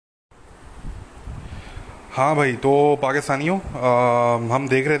हाँ भाई, तो पाकिस्तानियों, हम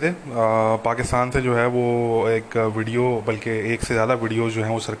देख रहे थे पाकिस्तान से जो है वो एक वीडियो, बल्कि एक से ज़्यादा वीडियोस जो हैं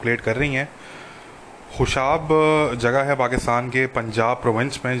वो सर्कुलेट कर रही हैं। खुशाब जगह है पाकिस्तान के पंजाब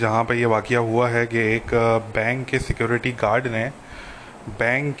प्रोविंस में, जहाँ पे ये वाक़या हुआ है कि एक बैंक के सिक्योरिटी गार्ड ने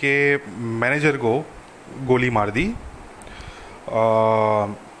बैंक के मैनेजर को गोली मार दी,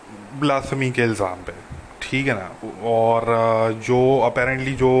 ब्लास्फेमी के इल्ज़ाम पे। ठीक है ना। और जो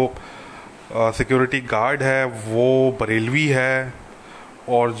अपेरेंटली जो सिक्योरिटी गार्ड है वो बरेलवी है,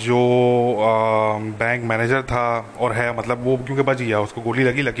 और जो बैंक मैनेजर था और है, मतलब वो क्योंकि बच गया, उसको गोली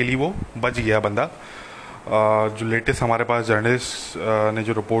लगी, लकीली वो बच गया बंदा। जो लेटेस्ट हमारे पास जर्नलिस्ट ने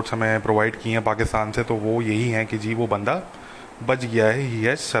जो रिपोर्ट्स हमें प्रोवाइड की हैं पाकिस्तान से, तो वो यही हैं कि जी वो बंदा बच गया है, ही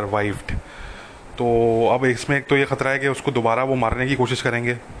हैज़ सर्वाइव्ड। तो अब इसमें एक तो ये ख़तरा है कि उसको दोबारा वो मारने की कोशिश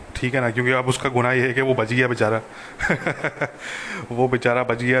करेंगे। ठीक है ना, क्योंकि अब उसका गुनाह ये है कि वो बच गया बेचारा। वो बेचारा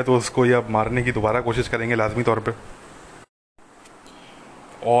बच गया, तो उसको ये अब मारने की दोबारा कोशिश करेंगे लाजमी तौर पे।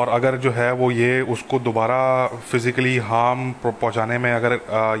 और अगर जो है वो ये उसको दोबारा फिज़िकली हार्म पहुंचाने में अगर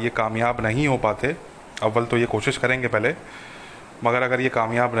ये कामयाब नहीं हो पाते, अव्वल तो ये कोशिश करेंगे पहले, मगर अगर ये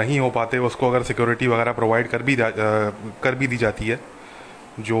कामयाब नहीं हो पाते, उसको अगर सिक्योरिटी वगैरह प्रोवाइड कर भी दी जाती है,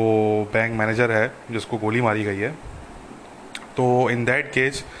 जो बैंक मैनेजर है जिसको गोली मारी गई है, तो इन दैट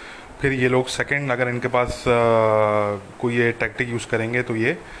केस फिर ये लोग सेकंड, अगर इनके पास कोई ये टैक्टिक यूज़ करेंगे, तो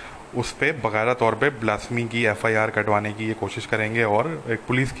ये उस पर बाकायदा तौर पे ब्लास्फेमी की एफआईआर कटवाने की ये कोशिश करेंगे, और एक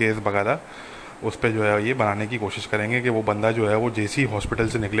पुलिस केस बाकायदा उस पर जो है ये बनाने की कोशिश करेंगे कि वो बंदा जो है वो जैसी हॉस्पिटल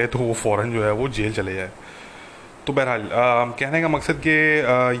से निकले तो वो फ़ौरन जो है वो जेल चले जाए। तो बहरहाल कहने का मकसद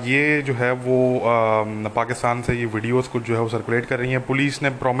कि ये जो है वो पाकिस्तान से ये वीडियोस कुछ जो है वो सर्कुलेट कर रही हैं। पुलिस ने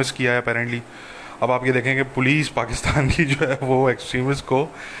प्रॉमिस किया है अपेरेंटली। अब आप ये देखेंगे पुलिस पाकिस्तान की जो है वो एक्सट्रीमिस्ट को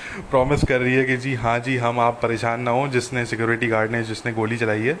प्रॉमिस कर रही है कि जी हम, आप परेशान ना हो, जिसने सिक्योरिटी गार्ड ने जिसने गोली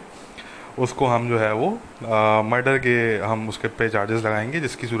चलाई है उसको हम जो है वो मर्डर के हम उसके पे चार्जेस लगाएंगे,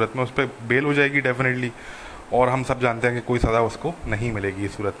 जिसकी सूरत में उस पर बेल हो जाएगी डेफिनेटली। और हम सब जानते हैं कि कोई सज़ा उसको नहीं मिलेगी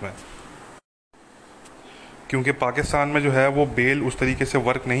इस सूरत में, क्योंकि पाकिस्तान में जो है वो बेल उस तरीके से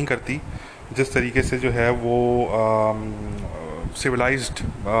वर्क नहीं करती जिस तरीके से जो है वो सिविलाइज्ड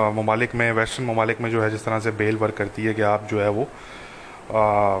ममालिक में, वेस्टर्न ममालिक में जो है जिस तरह से बेल वर्क करती है कि आप जो है वो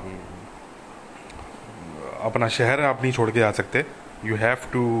आ, अपना शहर आप नहीं छोड़ के आ सकते, you have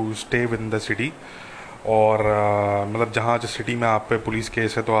to stay with in the city. और मतलब जहाँ जिस सिटी में आप पे पुलिस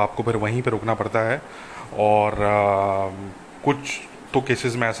केस है तो आपको फिर वहीं पे रुकना पड़ता है। और कुछ तो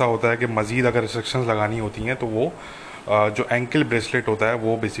केसेस में ऐसा होता है कि मज़ीद अगर रिस्ट्रिक्शंस लगानी होती हैं तो वो जो एंकल ब्रेसलेट होता है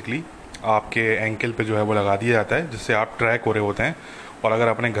वो बेसिकली आपके एंकल पे जो है वो लगा दिया जाता है, जिससे आप ट्रैक हो रहे होते हैं। और अगर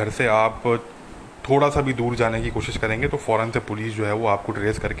अपने घर से आप थोड़ा सा भी दूर जाने की कोशिश करेंगे तो फ़ौरन से पुलिस जो है वो आपको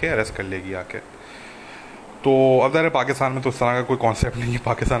ट्रेस करके अरेस्ट कर लेगी आके। तो अब ज़रा पाकिस्तान में तो इस तरह का कोई कॉन्सेप्ट नहीं है।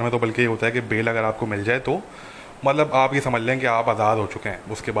 पाकिस्तान में तो बल्कि ये होता है कि बेल अगर आपको मिल जाए तो मतलब आप ये समझ लें कि आप आज़ाद हो चुके हैं।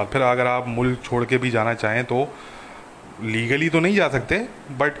 उसके बाद फिर अगर आप मुल्क छोड़ के भी जाना चाहें तो लीगली तो नहीं जा सकते,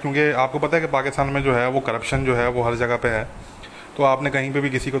 बट क्योंकि आपको पता है कि पाकिस्तान में जो है वो करप्शन जो है वो हर जगह पे है, तो आपने कहीं पे भी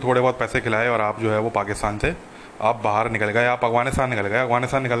किसी को थोड़े बहुत पैसे खिलाए और आप जो है वो पाकिस्तान से आप बाहर निकल गए, आप अफगानिस्तान निकल गए।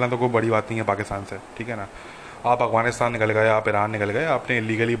 अफगानिस्तान निकलना तो कोई बड़ी बात नहीं है पाकिस्तान से, ठीक है ना। आप अफगानिस्तान निकल गए, आप ईरान निकल गए, आपने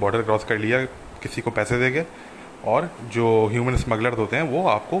इलीगली बॉर्डर क्रॉस कर लिया किसी को पैसे दे के, और जो ह्यूमन स्मगलर्स होते हैं वो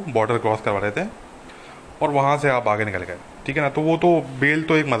आपको बॉर्डर क्रॉस करवा रहे थे और वहाँ से आप आगे निकल गए, ठीक है ना। तो वो तो बेल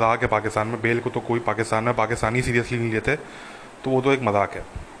तो एक मजाक है पाकिस्तान में, बेल को तो कोई पाकिस्तान में पाकिस्तानी सीरियसली नहीं लेते, तो वो तो एक मजाक है।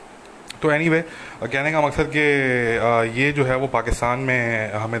 तो एनीवे कहने का मकसद कि ये जो है वो पाकिस्तान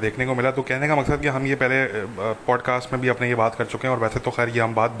में हमें देखने को मिला। तो कहने का मकसद कि हम ये पहले पॉडकास्ट में भी अपने ये बात कर चुके हैं, और वैसे तो खैर ये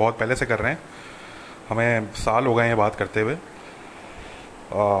हम बात बहुत पहले से कर रहे हैं, हमें साल हो गए ये बात करते हुए,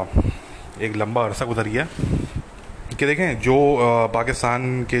 एक लंबा अरसा गुजर गया। कि देखें जो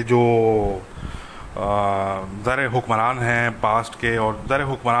पाकिस्तान के जो ज़र हुक्मरान हैं पास्ट के, और ज़र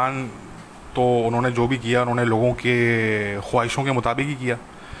हुक्मरान तो उन्होंने जो भी किया उन्होंने लोगों के ख्वाहिशों के मुताबिक ही किया,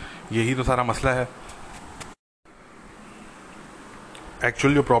 यही तो सारा मसला है।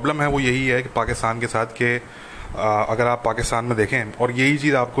 एक्चुअल जो प्रॉब्लम है वो यही है कि पाकिस्तान के साथ कि अगर आप पाकिस्तान में देखें, और यही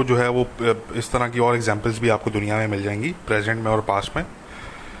चीज़ आपको जो है वो इस तरह की और एग्जांपल्स भी आपको दुनिया में मिल जाएंगी, प्रेजेंट में और पास्ट में,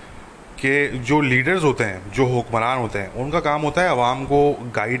 कि जो लीडर्स होते हैं, जो हुक्मरान होते हैं, उनका काम होता है आवाम को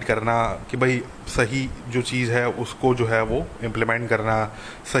गाइड करना कि भाई सही जो चीज़ है उसको जो है वो इम्प्लीमेंट करना,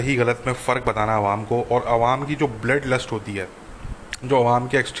 सही गलत में फ़र्क बताना आवाम को। और आवाम की जो ब्लड लस्ट होती है, जो आवाम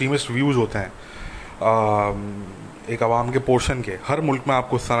के एक्सट्रीमिस्ट व्यूज़ होते हैं, एक आवाम के पोर्शन के, हर मुल्क में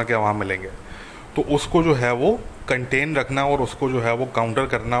आपको इस तरह के आवाम मिलेंगे, तो उसको जो है वो कंटेन रखना और उसको जो है वो काउंटर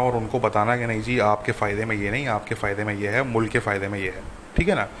करना और उनको बताना कि नहीं जी आपके फ़ायदे में ये नहीं, आपके फ़ायदे में ये है, मुल्क के फ़ायदे में ये है, ठीक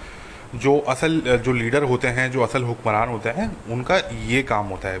है ना। जो असल जो लीडर होते हैं, जो असल हुक्मरान होते हैं, उनका ये काम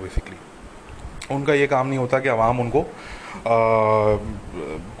होता है बेसिकली। उनका ये काम नहीं होता कि आवाम उनको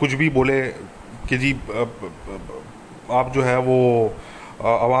कुछ भी बोले कि जी आप जो है वो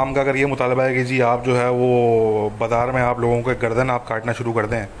आवाम का अगर ये मुतालबा है कि जी आप जो है वो बाज़ार में आप लोगों के गर्दन आप काटना शुरू कर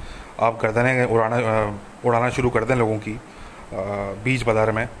दें, आप गर्दनें उड़ाना शुरू कर दें लोगों की बीच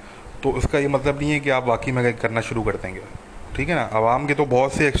बाज़ार में, तो इसका ये मतलब नहीं है कि आप वाकई में करना शुरू कर देंगे। ठीक है ना। आवाम की तो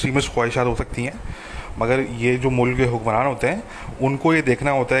बहुत सी एक्सट्रीमिस्ट ख्वाहिशात हो सकती हैं, मगर ये जो मुल्क के हुक्मरान होते हैं उनको ये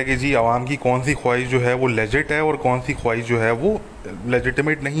देखना होता है कि जी आवाम की कौन सी ख्वाहिश जो है वो लेजिट है और कौन सी ख्वाहिश जो है वो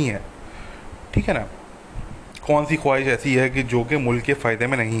लेजिटिमेट नहीं है। ठीक है ना। कौन सी ख्वाहिश ऐसी है कि जो कि मुल्क के फ़ायदे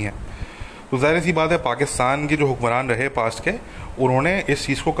में नहीं है। तो ज़ाहिर सी बात है पाकिस्तान के जो हुक्मरान रहे पास्ट के, उन्होंने इस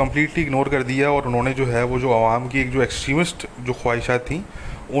चीज़ को कम्प्लीटली इग्नोर कर दिया और उन्होंने जो है वो जो आवाम की एक जो एक्सट्रीमिस्ट जो ख्वाहिशात थी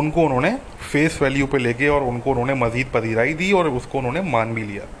उनको उन्होंने फेस वैल्यू पे लेके और उनको उन्होंने मज़ीद पजीराई दी और उसको उन्होंने मान भी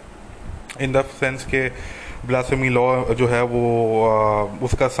लिया। इन द सेंस के ब्लास्फेमी लॉ जो है वो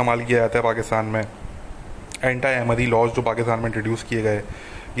उसका इस्तेमाल किया जाता है पाकिस्तान में, एंटी अहमदी लॉज जो पाकिस्तान में इंट्रोड्यूस किए गए,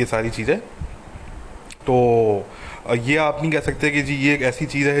 ये सारी चीज़ें। तो ये आप नहीं कह सकते कि जी ये एक ऐसी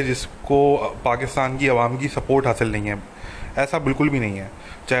चीज़ है जिसको पाकिस्तान की आवाम की सपोर्ट हासिल नहीं है। ऐसा बिल्कुल भी नहीं है।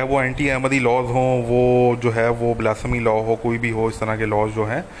 चाहे वो एंटी अहमदी लॉज हों, वो जो है वो ब्लास्फेमी लॉ हो, कोई भी हो, इस तरह के लॉज जो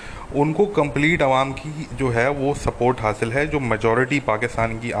हैं उनको कंप्लीट आवाम की जो है वो सपोर्ट हासिल है। जो मेजॉरिटी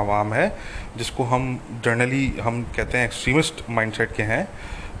पाकिस्तान की आवाम है, जिसको हम जनरली हम कहते हैं एक्सट्रीमिस्ट माइंडसेट के हैं,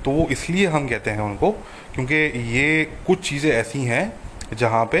 तो वो इसलिए हम कहते हैं उनको क्योंकि ये कुछ चीज़ें ऐसी हैं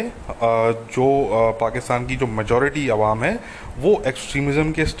जहाँ पे जो पाकिस्तान की जो मेजॉरिटी आवाम है वो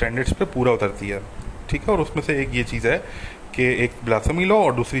एक्सट्रीमिज़म के स्टैंडर्ड्स पे पूरा उतरती है। ठीक है। और उसमें से एक ये चीज़ है कि एक ब्लास्फेमी लॉ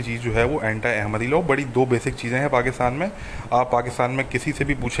और दूसरी चीज़ जो है वो एंटी अहमदी लॉ। बड़ी दो बेसिक चीज़ें हैं पाकिस्तान में। आप पाकिस्तान में किसी से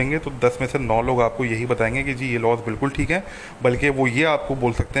भी पूछेंगे तो 10 में से 9 लोग आपको यही बताएंगे कि जी ये लॉज बिल्कुल ठीक है, बल्कि वो ये आपको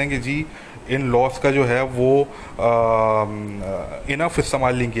बोल सकते हैं कि जी इन लॉस का जो है वो इनफ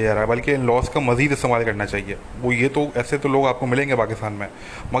इस्तेमाल नहीं किया जा रहा है, बल्कि इन लॉस का मज़ीद इस्तेमाल करना चाहिए। वो ये तो ऐसे तो लोग आपको मिलेंगे पाकिस्तान में,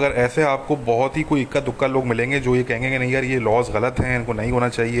 मगर ऐसे आपको बहुत ही कोई इक्का दुक्का लोग मिलेंगे जो ये कहेंगे कि नहीं यार ये लॉज गलत हैं, इनको नहीं होना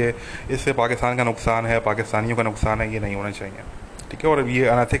चाहिए, इससे पाकिस्तान का नुकसान है, पाकिस्तानियों का नुकसान है, ये नहीं होना चाहिए। ठीक है। और ये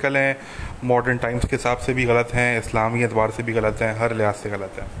अनएथिकल हैं, मॉडर्न टाइम्स के हिसाब से भी गलत हैं, इस्लामी एतबार से भी गलत हैं, हर लिहाज से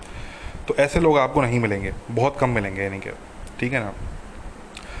गलत हैं। तो ऐसे लोग आपको नहीं मिलेंगे, बहुत कम मिलेंगे यानी कि। ठीक है ना।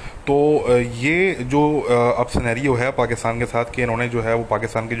 तो ये जो अब सिनेरियो है पाकिस्तान के साथ कि इन्होंने जो है वो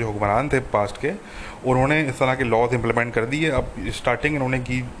पाकिस्तान के जो हुक्मरान थे पास्ट के, उन्होंने इस तरह के लॉज इम्प्लीमेंट कर दिए। अब स्टार्टिंग इन्होंने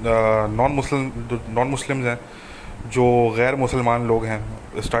की नॉन मुस्लिम्स हैं, जो गैर मुसलमान लोग हैं,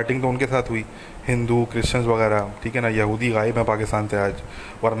 स्टार्टिंग तो उनके साथ हुई, हिंदू क्रिश्चियंस वगैरह। ठीक है ना। यहूदी गायब हैं पाकिस्तान से आज,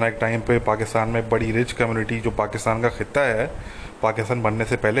 वरना एक टाइम पे पाकिस्तान में बड़ी रिच कम्युनिटी, जो पाकिस्तान का खित्ता है पाकिस्तान बनने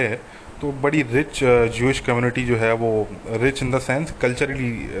से पहले, तो बड़ी रिच ज्यूइश कम्युनिटी जो है वो, rich in the sense culturally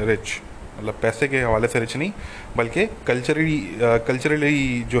rich, मतलब पैसे के हवाले से रिच नहीं बल्कि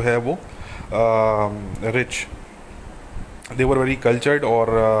कल्चरली जो है वो rich, they were very cultured. और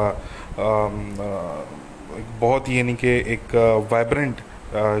बहुत ही यानी कि एक वाइब्रेंट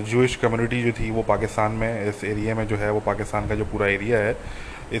ज्यूइश कम्युनिटी जो थी वो पाकिस्तान में, इस एरिया में जो है वो पाकिस्तान का जो पूरा एरिया है,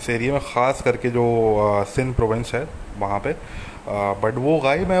 इस एरिया में ख़ास करके जो सिंध प्रोविंस है वहाँ पे, बट वो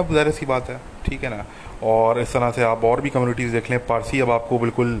गायब है अब, ज़ाहिर सी बात है। ठीक है ना। और इस तरह से आप और भी कम्युनिटीज़ देख लें, पारसी अब आपको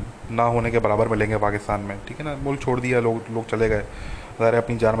बिल्कुल ना होने के बराबर मिलेंगे पाकिस्तान में। ठीक है ना। मुल्क छोड़ दिया, लोग चले गए, ज़ाहिर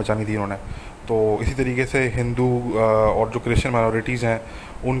अपनी जान बचानी थी उन्होंने। तो इसी तरीके से हिंदू और जो क्रिश्चियन माइनॉरिटीज़ हैं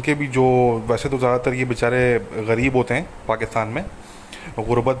उनके भी जो, वैसे तो ज़्यादातर ये बेचारे गरीब होते हैं पाकिस्तान में,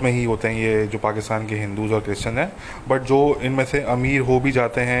 गुर्बत में ही होते हैं ये जो पाकिस्तान के हिंदूज़ और क्रिश्चियन हैं, बट जो इनमें से अमीर हो भी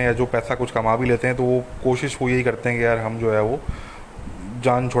जाते हैं या जो पैसा कुछ कमा भी लेते हैं तो वो कोशिश वो यही करते हैं कि यार हम जो है वो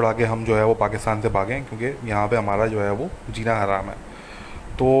जान छुड़ा के हम जो है वो पाकिस्तान से भागें, क्योंकि यहाँ पे हमारा जो है वो जीना हराम है।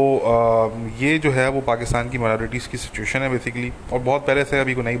 तो ये जो है वो पाकिस्तान की माइनॉरिटीज़ की सिचुएशन है बेसिकली, और बहुत पहले से,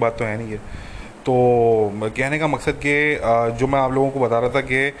 अभी कोई नई बात तो है नहीं है। तो कहने का मकसद कि जो मैं आप लोगों को बता रहा था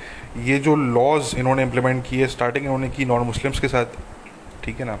कि ये जो लॉज इन्होंने इम्प्लीमेंट किए, स्टार्टिंग इन्होंने की नॉन मुस्लिम्स के साथ।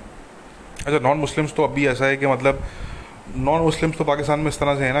 ठीक है ना। अच्छा, नॉन मुस्लिम्स तो अब भी ऐसा है कि मतलब नॉन मुस्लिम्स तो पाकिस्तान में इस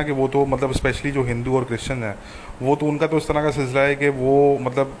तरह से है ना कि वो तो मतलब स्पेशली जो हिंदू और क्रिश्चियन है वो तो उनका तो इस तरह का सिलसिला है कि वो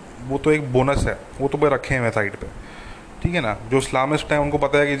मतलब वो तो एक बोनस है, वो तो भाई रखे हैं साइड पे। ठीक है ना। जो इस्लामिस्ट हैं उनको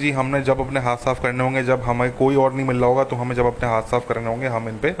पता है कि जी हमने जब अपने हाथ साफ़ करने होंगे, जब हमें कोई और नहीं मिल रहा होगा, तो हमें जब अपने हाथ साफ़ करने होंगे हम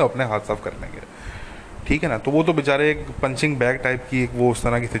इन पे अपने हाथ साफ़ कर लेंगे। ठीक है ना। तो वो तो बेचारे एक पंचिंग बैग टाइप की एक वो उस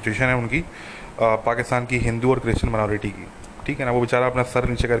तरह की सिचुएशन है उनकी, पाकिस्तान की हिंदू और क्रिश्चियन माइनॉरिटी की। ठीक है ना। वो बेचारा अपना सर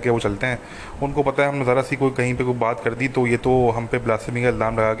नीचे करके वो चलते हैं, उनको पता है हमने ज़रा सी कोई कहीं पे कोई बात कर दी तो ये तो हम पे ब्लास्फेमी का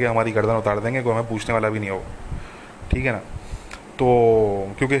इल्ज़ाम लगा के हमारी गर्दन उतार देंगे, कोई हमें पूछने वाला भी नहीं होगा। ठीक है ना। तो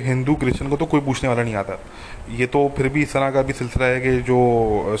क्योंकि हिंदू क्रिश्चियन को तो कोई पूछने वाला नहीं आता। ये तो फिर भी इस तरह का भी सिलसिला है कि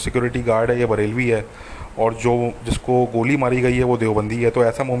जो सिक्योरिटी गार्ड है ये बरेलवी है और जो जिसको गोली मारी गई है वो देवबंदी है, तो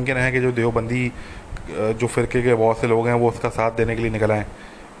ऐसा मुमकिन है कि जो देवबंदी जो फ़िरके के बहुत से लोग हैं वो उसका साथ देने के लिए निकल आए,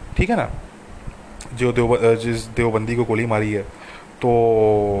 ठीक है ना। जिस देवबंदी को गोली मारी है, तो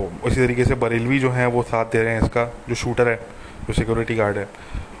उसी तरीके से बरेलवी जो हैं वो साथ दे रहे हैं इसका, जो शूटर है, जो सिक्योरिटी गार्ड है।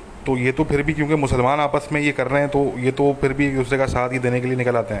 तो ये तो फिर भी क्योंकि मुसलमान आपस में ये कर रहे हैं, तो ये तो फिर भी एक दूसरे का साथ ही देने के लिए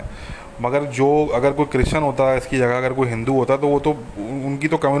निकल आते हैं। मगर जो अगर कोई क्रिश्चियन होता इसकी जगह, अगर कोई हिंदू होता, तो वो तो उनकी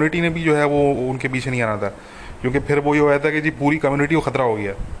तो कम्युनिटी ने भी जो है वो उनके पीछे नहीं आना था, क्योंकि फिर वो ये हो जाता है कि जी पूरी कम्युनिटी को ख़तरा हो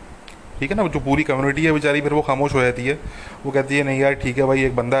गया, ठीक है ना। जो पूरी कम्युनिटी है बेचारी फिर वो खामोश हो जाती है, वो कहती है नहीं यार ठीक है भाई,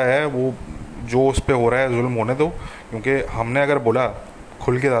 एक बंदा है वो, जो उस पर हो रहा है जुल्म होने दो, क्योंकि हमने अगर बोला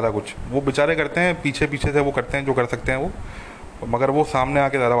खुल के ज़्यादा कुछ, वो बेचारे करते हैं पीछे पीछे से, वो करते हैं जो कर सकते हैं वो, मगर वो सामने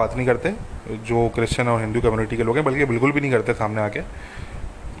आके ज़्यादा बात नहीं करते, जो क्रिश्चियन और हिंदू कम्युनिटी के लोग हैं, बल्कि बिल्कुल भी नहीं करते सामने आके,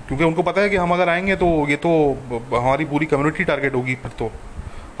 क्योंकि उनको पता है कि हम अगर आएंगे तो ये तो हमारी पूरी कम्युनिटी टारगेट होगी फिर तो।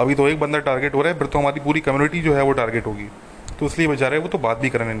 अभी तो एक बंदा टारगेट हो रहा है, फिर तो हमारी पूरी कम्युनिटी जो है वो टारगेट होगी। तो इसलिए बेचारे वो तो बात भी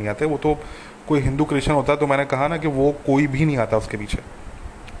करने नहीं आते। वो तो कोई हिंदू क्रिश्चियन होता तो मैंने कहा ना कि वो कोई भी नहीं आता उसके पीछे,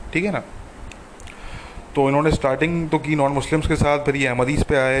 ठीक है ना। तो इन्होंने स्टार्टिंग तो की नॉन मुस्लिम्स के साथ, फिर ये अहमदीस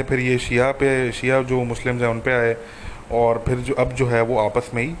पे आए, फिर ये शिया जो मुस्लिम्स हैं उन पे आए, और फिर जो अब जो है वो आपस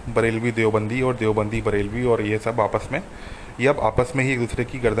में ही बरेलवी देवबंदी और देवबंदी बरेलवी और ये सब आपस में, ये अब आपस में ही एक दूसरे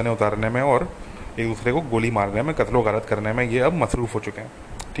की गर्दनें उतारने में और एक दूसरे को गोली मारने में, कत्लो गारत करने में ये अब मसरूफ़ हो चुके हैं,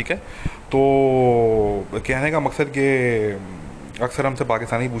 ठीक है। तो कहने का मकसद कि अक्सर हमसे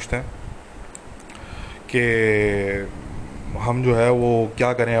पाकिस्तानी पूछते हैं कि हम जो है वो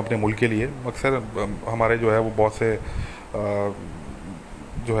क्या करें अपने मुल्क के लिए। अक्सर हमारे जो है वो बहुत से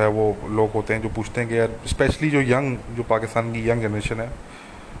जो है वो लोग होते हैं जो पूछते हैं कि यार, स्पेशली जो जो पाकिस्तान की यंग जनरेशन है,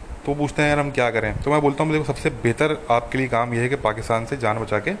 तो पूछते हैं यार हम क्या करें। तो मैं बोलता हूँ देखो, सबसे बेहतर आपके लिए काम यह है कि पाकिस्तान से जान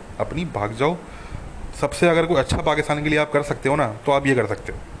बचा के अपनी भाग जाओ। सबसे अगर कोई अच्छा पाकिस्तान के लिए आप कर सकते हो ना, तो आप ये कर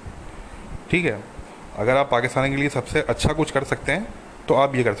सकते हो, ठीक है। अगर आप पाकिस्तान के लिए सबसे अच्छा कुछ कर सकते हैं तो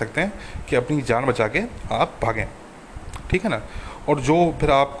आप ये कर सकते हैं कि अपनी जान बचा के आप भागें, ठीक है ना। और जो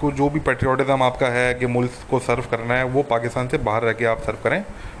फिर आपको जो भी पेट्रियाटिज़म आपका है कि मुल्क को सर्व करना है, वो पाकिस्तान से बाहर रह के आप सर्व करें,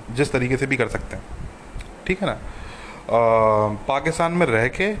 जिस तरीके से भी कर सकते हैं, ठीक है ना। पाकिस्तान में रह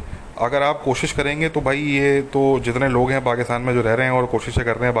के अगर आप कोशिश करेंगे तो भाई, ये तो जितने लोग हैं पाकिस्तान में जो रह रहे हैं और कोशिशें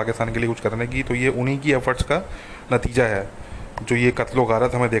कर रहे हैं पाकिस्तान के लिए कुछ करने की, तो ये उन्हीं की एफर्ट्स का नतीजा है जो ये कत्लो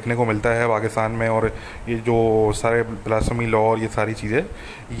गारत हमें देखने को मिलता है पाकिस्तान में। और ये जो सारे ब्लास्फेमी लॉ और ये सारी चीज़ें,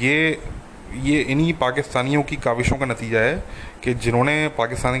 ये इन्हीं पाकिस्तानियों की काविशों का नतीजा है कि जिन्होंने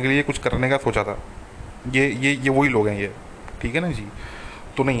पाकिस्तान के लिए कुछ करने का सोचा था। ये वही लोग हैं ये, ठीक है ना जी।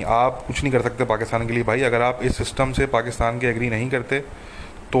 तो नहीं, आप कुछ नहीं कर सकते पाकिस्तान के लिए भाई। अगर आप इस सिस्टम से पाकिस्तान के एग्री नहीं करते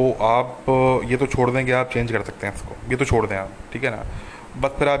तो आप ये तो छोड़ दें कि आप चेंज कर सकते हैं इसको, ये तो छोड़ दें आप, ठीक है ना।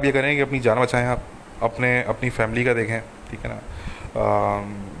 बस फिर आप ये करें कि अपनी जान बचाएं, आप अपनी फैमिली का देखें, ठीक है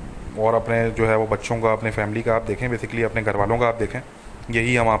ना। और अपने जो है वो बच्चों का, अपने फैमिली का आप देखें, बेसिकली अपने घर वालों का आप देखें।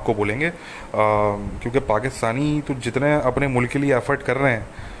 यही हम आपको बोलेंगे, क्योंकि पाकिस्तानी तो जितने अपने मुल्क के लिए एफ़र्ट कर रहे हैं,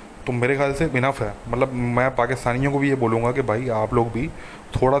 तो मेरे ख्याल से इनफ है। मतलब मैं पाकिस्तानियों को भी ये बोलूँगा कि भाई आप लोग भी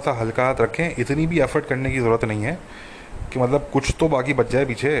थोड़ा सा हल्का हाथ रखें, इतनी भी एफ़र्ट करने की ज़रूरत नहीं है कि मतलब कुछ तो बाकी बच जाए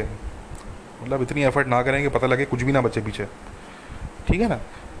पीछे। मतलब इतनी एफ़र्ट ना करें कि पता लगे कुछ भी ना बचे पीछे, ठीक है ना।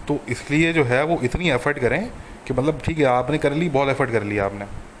 तो इसलिए जो है वो इतनी एफ़र्ट करें कि मतलब ठीक है, आपने कर ली, बहुत एफ़र्ट कर लिया आपने,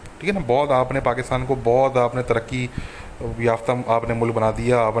 ठीक है ना। बहुत आपने पाकिस्तान को, बहुत आपने तरक्की याफ्ता आपने मुल्क बना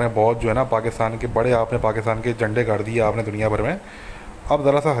दिया, आपने बहुत जो है ना पाकिस्तान के बड़े, आपने पाकिस्तान के झंडे गाड़ दिए आपने दुनिया भर में। अब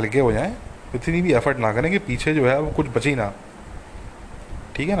ज़रा सा हल्के हो जाएं, इतनी भी एफ़र्ट ना करें कि पीछे जो है वो कुछ बचे ही ना,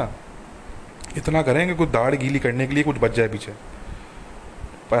 ठीक है ना। इतना करें कि कुछ दाढ़ गीली करने के लिए कुछ बच जाए पीछे।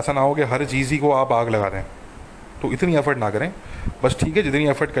 तो ऐसा ना हो कि हर चीज़ ही को आप आग लगा दें। तो इतनी एफ़र्ट ना करें, बस ठीक है, जितनी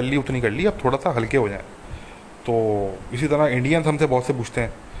एफ़र्ट कर ली उतनी कर ली, अब थोड़ा सा हल्के हो जाएं। तो इसी तरह इंडियंस हमसे बहुत से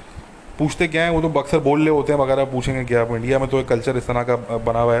पूछते क्या है, वो तो अक्सर बोल रहे होते हैं वगैरह, पूछेंगे क्या। आप इंडिया में तो एक कल्चर इस तरह का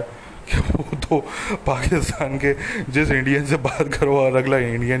बना हुआ है कि वो तो पाकिस्तान के जिस इंडियन से बात करो और अगला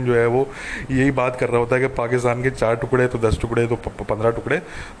इंडियन जो है वो यही बात कर रहा होता है कि पाकिस्तान के 4 टुकड़े तो 10 टुकड़े तो 15 टुकड़े।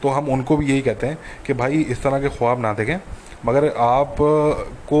 तो हम उनको भी यही कहते हैं कि भाई इस तरह के ख्वाब ना देखें। मगर आप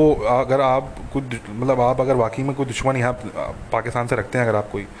को अगर आप कुछ मतलब आप अगर वाकई में कोई दुश्मनी यहाँ पाकिस्तान से रखते हैं, अगर आप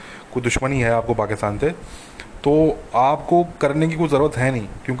कोई दुश्मनी है आपको पाकिस्तान से, तो आपको करने की कोई ज़रूरत है नहीं,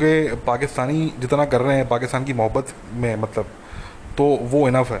 क्योंकि पाकिस्तानी जितना कर रहे हैं पाकिस्तान की मोहब्बत में, मतलब तो वो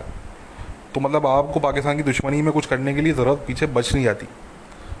इनफ है। तो मतलब आपको पाकिस्तान की दुश्मनी में कुछ करने के लिए ज़रूरत पीछे बच नहीं जाती।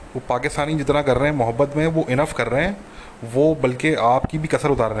 वो पाकिस्तानी जितना कर रहे हैं मोहब्बत में, वो इनफ कर रहे हैं, वो बल्कि आपकी भी कसर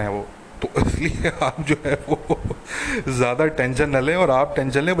उतार रहे हैं वो। तो इसलिए आप जो है वो ज़्यादा टेंशन न लें, और आप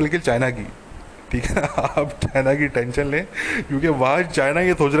टेंशन लें बल्कि चाइना की, ठीक है। आप चाइना की टेंशन लें, क्योंकि वहाँ चाइना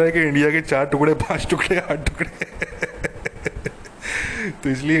ये सोच रहा है कि इंडिया के 4 टुकड़े 5 टुकड़े 8 टुकड़े तो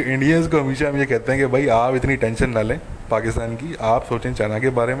इसलिए इंडियंस को हमेशा हम ये कहते हैं कि भाई आप इतनी टेंशन ना लें पाकिस्तान की, आप सोचें चाइना के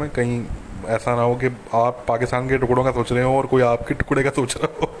बारे में, कहीं ऐसा ना हो कि आप पाकिस्तान के टुकड़ों का सोच रहे हो और कोई आपके टुकड़े का सोच रहा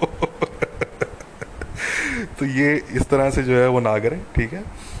हो। तो ये इस तरह से जो है वो ना करें, ठीक है।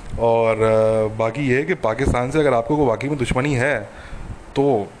 और बाकी ये है कि पाकिस्तान से अगर आपको कोई वाकई में दुश्मनी है तो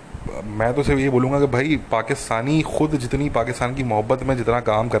मैं तो सिर्फ ये बोलूँगा कि भाई पाकिस्तानी खुद जितनी पाकिस्तान की मोहब्बत में जितना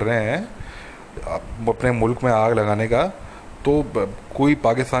काम कर रहे हैं अपने मुल्क में आग लगाने का, तो कोई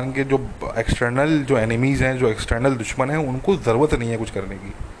पाकिस्तान के जो एक्सटर्नल जो एनिमीज़ हैं, जो एक्सटर्नल दुश्मन हैं, उनको ज़रूरत नहीं है कुछ करने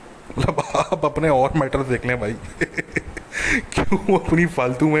की। मतलब आप अपने और मैटर्स देख लें भाई। क्यों अपनी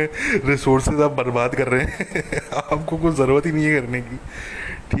फालतू में रिसोर्सेज आप बर्बाद कर रहे हैं? आपको कुछ ज़रूरत ही नहीं है करने की,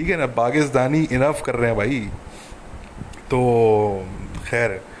 ठीक है ना। पाकिस्तानी इनफ कर रहे हैं भाई। तो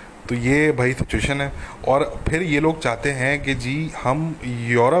खैर, तो ये भाई सिचुएशन है। और फिर ये लोग चाहते हैं कि जी हम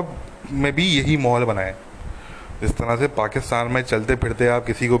यूरोप में भी यही माहौल बनाएं। इस तरह से पाकिस्तान में चलते फिरते आप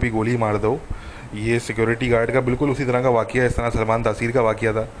किसी को भी गोली मार दो। ये सिक्योरिटी गार्ड का बिल्कुल उसी तरह का वाक़या, इस तरह सलमान तासीर का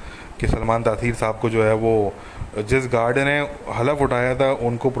वाक़या था कि सलमान तासीर साहब को जो है वो जिस गार्ड ने हलफ उठाया था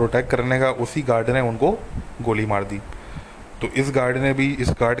उनको प्रोटेक्ट करने का, उसी गार्ड ने उनको गोली मार दी। तो इस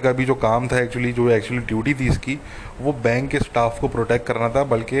गार्ड का भी जो काम था एक्चुअली, जो एक्चुअली ड्यूटी थी इसकी, वो बैंक के स्टाफ को प्रोटेक्ट करना था,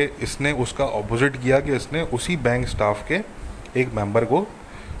 बल्कि इसने उसका ऑपोजिट किया कि इसने उसी बैंक स्टाफ के एक मेंबर को,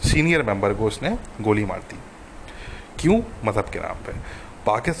 सीनियर मेंबर को इसने गोली मार दी। क्यों? मज़हब के नाम पे।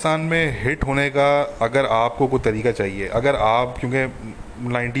 पाकिस्तान में हिट होने का अगर आपको कोई तरीका चाहिए, अगर आप, क्योंकि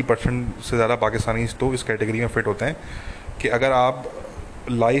 90% से ज़्यादा पाकिस्तानी तो इस कैटेगरी में फ़िट होते हैं कि अगर आप,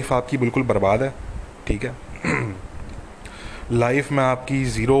 लाइफ आपकी बिल्कुल बर्बाद है, ठीक है, लाइफ में आपकी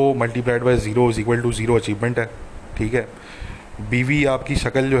zero multiplied by zero is equal to zero achievement है, ठीक है। बीवी आपकी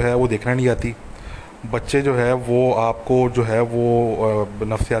शक्ल जो है वो देखना नहीं आती, बच्चे जो है वो आपको जो है वो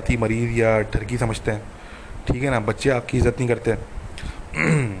नफ्सियाती मरीज़ या ठरकी समझते हैं, ठीक है ना। बच्चे आपकी इज़्ज़त नहीं करते।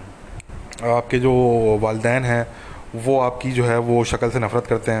 आपके जो वालिदैन हैं वो आपकी जो है वो शक्ल से नफ़रत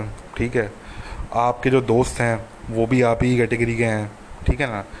करते हैं, ठीक है। आपके जो दोस्त हैं वो भी आप ही कैटेगरी के हैं, ठीक है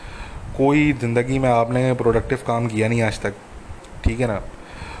ना। कोई ज़िंदगी में आपने प्रोडक्टिव काम किया नहीं आज तक, ठीक है ना।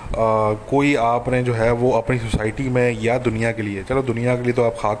 कोई आपने जो है वो अपनी सोसाइटी में या दुनिया के लिए, चलो दुनिया के लिए तो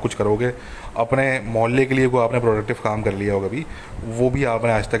आप खाक कुछ करोगे, अपने मोहल्ले के लिए कोई आपने प्रोडक्टिव काम कर लिया होगा भी, वो भी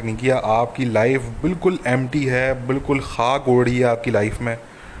आपने आज तक नहीं किया। आपकी लाइफ बिल्कुल एम्प्टी है, बिल्कुल खाक उड़ रही है आपकी लाइफ में,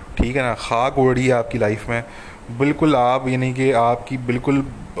 ठीक है ना। खाक उड़ रही है आपकी लाइफ में बिल्कुल, आप यानी कि आपकी बिल्कुल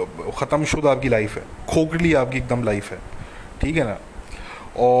ख़त्मशुदा आपकी लाइफ है, खोखली आपकी एकदम लाइफ है, ठीक है ना।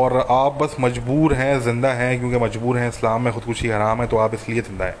 और आप बस मजबूर हैं, ज़िंदा हैं क्योंकि मजबूर हैं, इस्लाम में ख़ुदकुशी हराम है तो आप इसलिए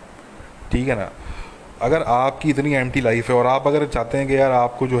ज़िंदा हैं, ठीक है ना। अगर आपकी इतनी एम्प्टी लाइफ है और आप अगर चाहते हैं कि यार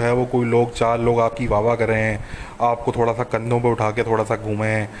आपको जो है वो कोई लोग, चार लोग आपकी वाह वाह करें, आपको थोड़ा सा कंधों पे उठा के थोड़ा सा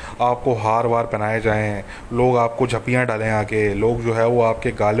घूमें, आपको हार वार पहनाए जाएं, लोग आपको झप्पियाँ डालें आके, लोग जो है वो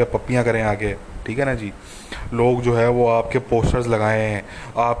आपके गाल में पप्पियाँ करें आके, ठीक है ना जी, लोग जो है वो आपके पोस्टर्स लगाएं,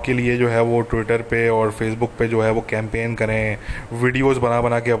 आपके लिए जो है वो ट्विटर पे और फेसबुक पे जो है वो कैंपेन करें, वीडियोस बना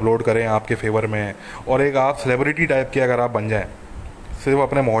बना के अपलोड करें आपके फेवर में, और एक आप सेलिब्रिटी टाइप के अगर आप बन जाएं, सिर्फ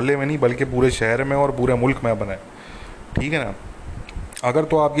अपने मोहल्ले में नहीं बल्कि पूरे शहर में और पूरे मुल्क में बने, ठीक है ना। अगर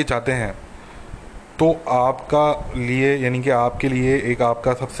तो आप ये चाहते हैं तो आपका लिए, यानी कि आपके लिए एक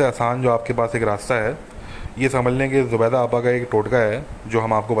आपका सबसे आसान जो आपके पास एक रास्ता है, ये समझ लें कि ज़ुबैदा आपा का एक टोटका है जो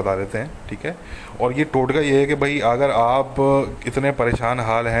हम आपको बता देते हैं, ठीक है। और ये टोटका ये है कि भाई अगर आप इतने परेशान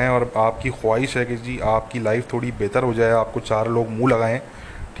हाल हैं और आपकी ख्वाहिश है कि जी आपकी लाइफ थोड़ी बेहतर हो जाए, आपको चार लोग मुंह लगाएं,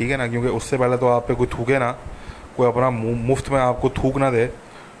 ठीक है ना, क्योंकि उससे पहले तो आप पे कोई थूके ना, कोई अपना मुफ्त में आपको थूक ना दे।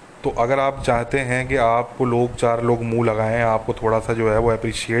 तो अगर आप चाहते हैं कि आपको लोग, चार लोग मुंह लगाएं, आपको थोड़ा सा जो है वो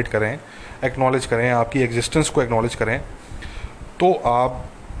अप्रिशिएट करें, एक्नॉलेज करें, आपकी एग्जिस्टेंस को एक्नॉलेज करें, तो आप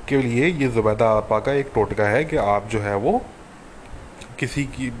के लिए ये ज़ुबैदा आपा का एक टोटका है कि आप जो है वो किसी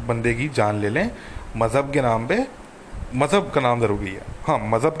की बंदे की जान ले लें मज़हब के नाम पे। मज़हब का नाम ज़रूरी है, हाँ,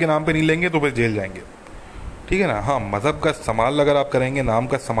 मज़हब के नाम पे नहीं लेंगे तो फिर जेल जाएंगे, ठीक है ना। हाँ, मज़हब का इस्तेमाल अगर आप करेंगे, नाम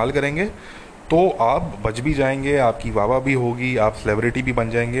का इस्तेमाल करेंगे, तो आप बच भी जाएंगे, आपकी वाह भी होगी, आप सेलिब्रिटी भी बन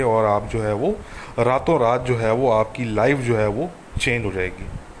जाएंगे, और आप जो है वो रातों रात जो है वो आपकी लाइफ जो है वो चेंज हो जाएगी।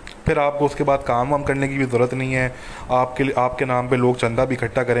 फिर आपको उसके बाद काम वाम करने की भी ज़रूरत नहीं है। आपके नाम पे लोग चंदा भी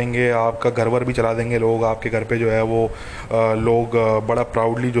इकट्ठा करेंगे, आपका घर वर भी चला देंगे लोग, आपके घर पे जो है वो लोग बड़ा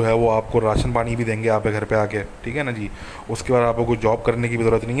प्राउडली जो है वो आपको राशन पानी भी देंगे आपके घर पे आके, ठीक है ना जी। उसके बाद आपको कोई जॉब करने की भी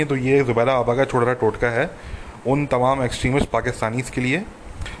ज़रूरत नहीं है। तो ये ज़ुबैदा आपा का छोटा सा टोटका है उन तमाम एक्सट्रीमिस्ट पाकिस्तानीज़ के लिए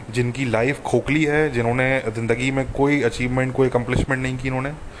जिनकी लाइफ खोखली है, जिन्होंने ज़िंदगी में कोई अचीवमेंट, कोई अकम्पलिशमेंट नहीं की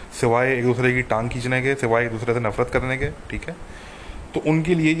इन्होंने, सिवाय एक दूसरे की टांग खींचने के, सिवाय एक दूसरे से नफरत करने के, ठीक है। तो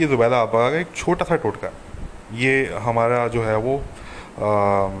उनके लिए ये ज़ुबैदा आपा का एक छोटा सा टोटका, ये हमारा जो है वो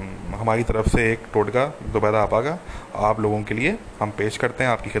हमारी तरफ से एक टोटका दोबारा आपागा आप लोगों के लिए हम पेश करते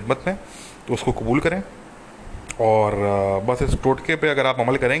हैं आपकी खिदमत में, तो उसको कबूल करें। और बस इस टोटके पे अगर आप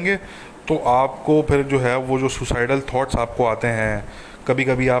अमल करेंगे तो आपको फिर जो है वो जो सुसाइडल थॉट्स आपको आते हैं, कभी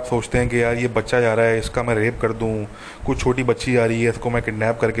कभी आप सोचते हैं कि यार ये बच्चा जा रहा है इसका मैं रेप कर दूं, कुछ छोटी बच्ची आ रही है इसको मैं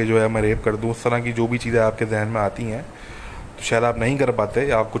किडनैप करके जो है मैं रेप कर दूं, उस तरह की जो भी चीज़ें आपके जहन में आती हैं तो शायद आप नहीं कर पाते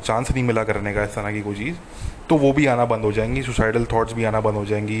या आपको चांस नहीं मिला करने का इस तरह की कोई चीज़, तो वो भी आना बंद हो जाएंगी, सुसाइडल थॉट्स भी आना बंद हो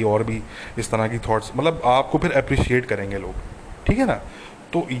जाएंगी, और भी इस तरह की थॉट्स, मतलब आपको फिर अप्रिशिएट करेंगे लोग। ठीक है ना।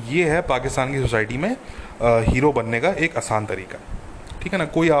 तो ये है पाकिस्तान की सोसाइटी में हीरो बनने का एक आसान तरीका। ठीक है ना।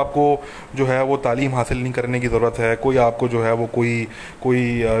 कोई आपको जो है वो तालीम हासिल नहीं करने की ज़रूरत है, कोई आपको जो है वो कोई कोई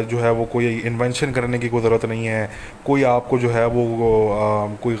जो है वो कोई इन्वेंशन करने की कोई ज़रूरत नहीं है, कोई आपको जो है वो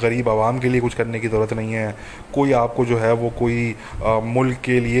कोई गरीब आवाम के लिए कुछ करने की ज़रूरत नहीं है, कोई आपको जो है वो कोई मुल्क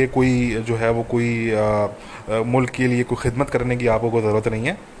के लिए कोई जो है वो कोई मुल्क के लिए कोई खिदमत करने की आपको कोई ज़रूरत नहीं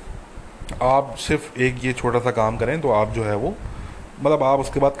है। आप सिर्फ एक ये छोटा सा काम करें तो आप जो है वो, मतलब आप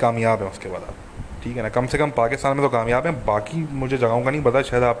उसके बाद कामयाब हैं उसके बाद आप। ठीक है ना। कम से कम पाकिस्तान में तो कामयाब हैं, बाकी मुझे जगहों का नहीं पता,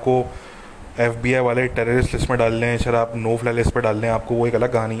 शायद आपको FBI वाले टेररिस्ट लिस्ट में डाल लें, शायद आप नो फ्लाई लिस्ट पर डाल लें, आपको वो एक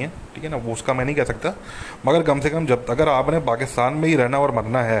अलग कहानी है। ठीक है ना, वो उसका मैं नहीं कह सकता, मगर कम से कम जब अगर आपने पाकिस्तान में ही रहना और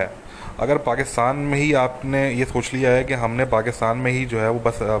मरना है, अगर पाकिस्तान में ही आपने ये सोच लिया है कि हमने पाकिस्तान में ही जो है वो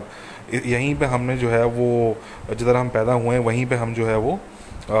बस यहीं पे हमने जो है वो जिधर हम पैदा हुए हैं वहीं पे हम जो है वो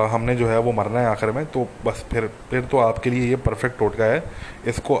हमने जो है वो मरना है आखिर में, तो बस फिर तो आपके लिए ये परफेक्ट टोटका है।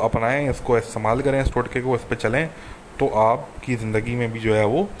 इसको अपनाएं, इसको इस्तेमाल करें, इस टोटके को, इस पर चलें, तो आपकी ज़िंदगी में भी जो है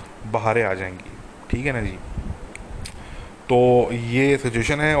वो बहारें आ जाएंगी। ठीक है ना जी। तो ये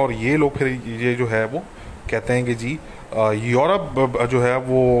सिचुएशन है, और ये लोग फिर ये जो है वो कहते हैं कि जी यूरोप जो है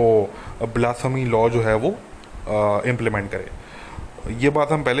वो ब्लास्फेमी लॉ जो है वो इम्प्लीमेंट करे। ये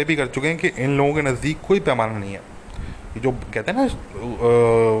बात हम पहले भी कर चुके हैं कि इन लोगों के नज़दीक कोई पैमाना नहीं है। ये जो कहते हैं ना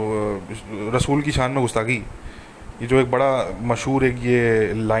रसूल की शान में गुस्ताखी, ये जो एक बड़ा मशहूर एक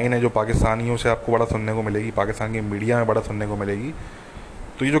ये लाइन है जो पाकिस्तानियों से आपको बड़ा सुनने को मिलेगी, पाकिस्तान की मीडिया में बड़ा सुनने को मिलेगी।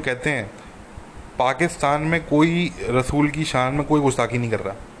 तो ये जो कहते हैं पाकिस्तान में कोई रसूल की शान में कोई गुस्ताखी नहीं कर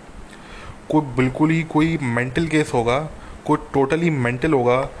रहा, कोई बिल्कुल ही कोई मेंटल केस होगा, कोई टोटली मेंटल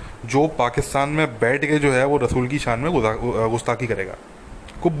होगा जो पाकिस्तान में बैठ के जो है वो रसूल की शान में गुस्ताखी करेगा,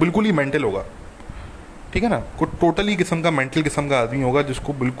 कोई बिल्कुल ही मेंटल होगा। ठीक है ना। कोई टोटली किस्म का मेंटल किस्म का आदमी होगा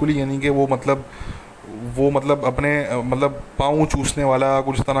जिसको बिल्कुल ही, यानी कि वो मतलब अपने मतलब पाँव चूसने वाला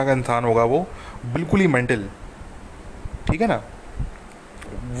कुछ इस तरह का इंसान होगा, वो बिल्कुल ही मेंटल। ठीक है ना।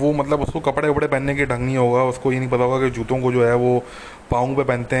 वो मतलब उसको कपड़े वपड़े पहनने के ढंग नहीं होगा, उसको ये नहीं पता होगा कि जूतों को जो है वो पाँव पे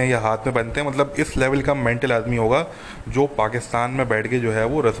पहनते हैं या हाथ में पहनते हैं, मतलब इस लेवल का मेंटल आदमी होगा जो पाकिस्तान में बैठ के जो है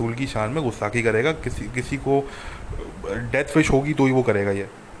वो रसूल की शान में गुस्ताखी करेगा, किसी को डेथ विश होगी तो ही वो करेगा ये।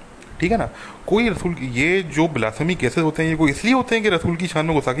 ठीक है ना। कोई रसूल, ये जो ब्लास्फेमी केसेस होते हैं ये कोई इसलिए होते हैं कि रसूल की शान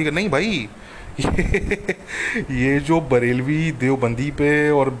में गुस्ताखी कर, नहीं भाई। ये जो बरेलवी देवबंदी पे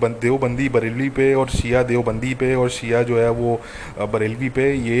और देवबंदी बरेलवी पे और शिया देवबंदी पे और शिया जो है वो बरेलवी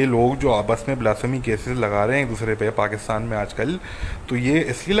पे, ये लोग जो आपस में ब्लास्फेमी केसेस लगा रहे हैं एक दूसरे पे पाकिस्तान में आजकल, तो ये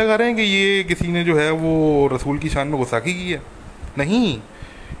इसलिए लगा रहे हैं कि ये किसी ने जो है वो रसूल की शान में गुस्ताखी की है? नहीं,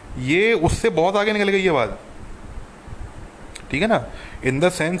 ये उससे बहुत आगे निकल गई ये बात। ठीक है ना। इन द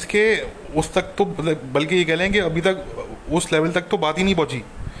सेंस के उस तक तो, बल्कि ये कह लें कि अभी तक उस लेवल तक तो बात ही नहीं पहुंची,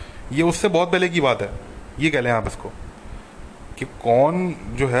 ये उससे बहुत पहले की बात है। ये कह लें आप इसको कि कौन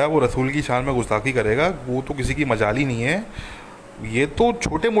जो है वो रसूल की शान में गुस्ताखी करेगा, वो तो किसी की मजाल ही नहीं है। ये तो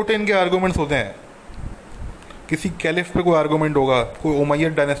छोटे मोटे इनके आर्गूमेंट्स होते हैं। किसी कैलिफ पे कोई आर्गूमेंट होगा, कोई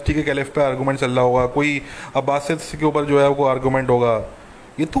उमैयद डायनेस्टी के कैलिफ पे आर्गूमेंट चल रहा होगा, कोई अब्बासिद के ऊपर जो है वो आर्गूमेंट होगा।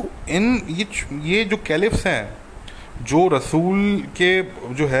 ये तो ये जो कैलिफ्स हैं जो रसूल के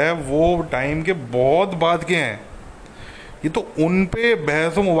जो है वो टाइम के बहुत बाद के हैं, ये तो उन पे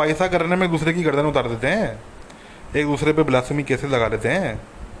बहस व मुबाहिसा करने में एक दूसरे की गर्दन उतार देते हैं, एक दूसरे पे ब्लास्फेमी केसेस लगा देते हैं।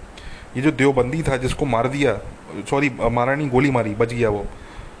 ये जो देवबंदी था जिसको मार दिया, सॉरी मारा नहीं, गोली मारी, बच गया वो,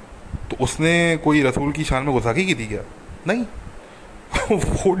 तो उसने कोई रसूल की शान में गुस्ताखी की थी क्या? नहीं।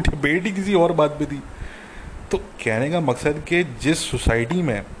 वो डिबेट ही किसी और बात पे थी। तो कहने का मकसद कि जिस सोसाइटी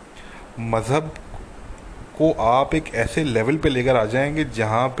में मज़हब को आप एक ऐसे लेवल पे लेकर आ जाएंगे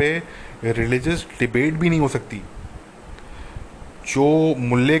जहाँ पे रिलीजियस डिबेट भी नहीं हो सकती, जो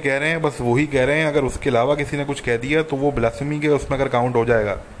मुल्ले कह रहे हैं बस वही कह रहे हैं, अगर उसके अलावा किसी ने कुछ कह दिया तो वो ब्लास्फेमी के उसमें अगर काउंट हो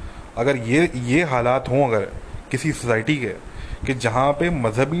जाएगा। अगर ये हालात हों अगर किसी सोसाइटी के, कि जहाँ पे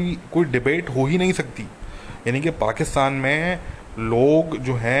मजहबी कोई डिबेट हो ही नहीं सकती, यानी कि पाकिस्तान में लोग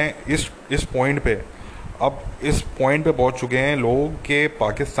जो हैं इस पॉइंट पे, अब इस पॉइंट पे पहुँच चुके हैं लोग कि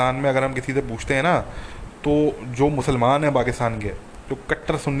पाकिस्तान में अगर हम किसी से पूछते हैं ना, तो जो मुसलमान हैं पाकिस्तान के जो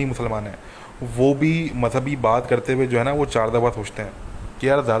कट्टर सुन्नी मुसलमान हैं, वो भी मजहबी बात करते हुए जो है ना वो 4 दफ़ा सोचते हैं कि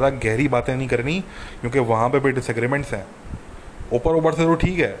यार ज़्यादा गहरी बातें नहीं करनी, क्योंकि वहाँ पे भी डिसएग्रीमेंट्स हैं। ऊपर ऊपर से तो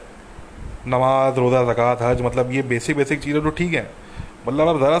ठीक है, नमाज रोज़ा ज़कात हज, मतलब ये बेसिक बेसिक चीज़ें तो ठीक है, मतलब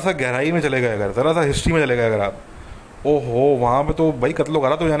आप ज़रा सा गहराई में चले गए, अगर ज़रा सा हिस्ट्री में चले गए अगर आप, ओहो वहाँ पे तो भाई कत्लो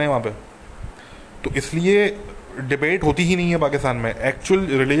गारत हो जाने हैं वहाँ पे। तो इसलिए डिबेट होती ही नहीं है पाकिस्तान में, एक्चुअल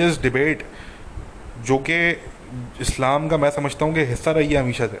रिलीजियस डिबेट, जो कि इस्लाम का मैं समझता हूँ कि हिस्सा रही है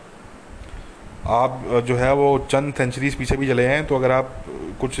हमेशा से। आप जो है वो चंद सेंचुरीज पीछे भी चले हैं तो अगर आप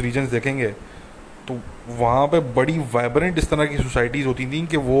कुछ रीजन्स देखेंगे तो वहाँ पे बड़ी वाइब्रेंट इस तरह की सोसाइटीज़ होती थी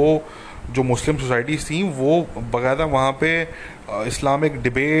कि वो जो मुस्लिम सोसाइटीज़ थी वो बाकायदा वहाँ पे इस्लामिक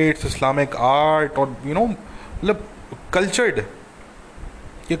डिबेट्स, इस्लामिक आर्ट और मतलब कल्चर्ड,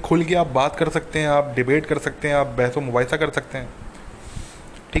 ये खुल के आप बात कर सकते हैं, आप डिबेट कर सकते हैं, आप बहस व मुबाहिसा कर सकते हैं,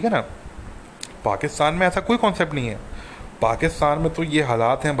 ठीक है ना। पाकिस्तान में ऐसा कोई कॉन्सेप्ट नहीं है। पाकिस्तान में तो ये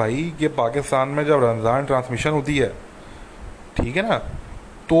हालात हैं भाई कि पाकिस्तान में जब रमज़ान ट्रांसमिशन होती है, ठीक है ना,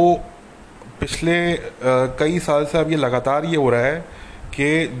 तो पिछले कई साल से अब ये लगातार ये हो रहा है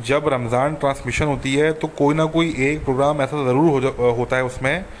कि जब रमज़ान ट्रांसमिशन होती है तो कोई ना कोई एक प्रोग्राम ऐसा ज़रूर होता है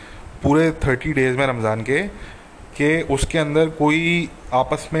उसमें, पूरे 30 डेज़ में रमज़ान के, कि उसके अंदर कोई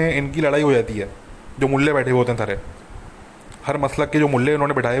आपस में इनकी लड़ाई हो जाती है। जो मुल्ले बैठे हुए होते हैं सारे, हर मसलक के जो मुल्ले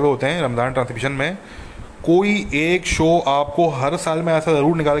उन्होंने बैठाए हुए होते हैं रमज़ान ट्रांसमिशन में, कोई एक शो आपको हर साल में ऐसा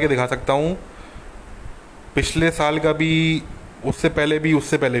ज़रूर निकाल के दिखा सकता हूँ, पिछले साल का भी, उससे पहले भी,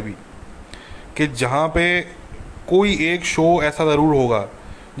 उससे पहले भी, कि जहाँ पे कोई एक शो ऐसा ज़रूर होगा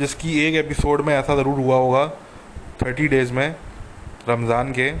जिसकी एक एपिसोड में ऐसा ज़रूर हुआ होगा 30 डेज़ में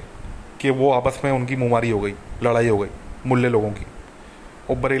रमज़ान के, कि वो आपस में उनकी मुमारी हो गई, लड़ाई हो गई मुल्ले लोगों की,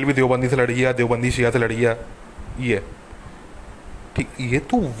 और बरेलवी देवबंदी से लड़ गया, देवबंदी शिया से लड़ गया, ये ठीक। ये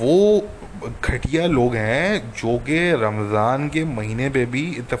तो वो घटिया लोग हैं जो कि रमज़ान के महीने पे भी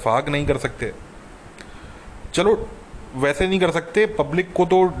इत्तेफाक नहीं कर सकते। चलो वैसे नहीं कर सकते, पब्लिक को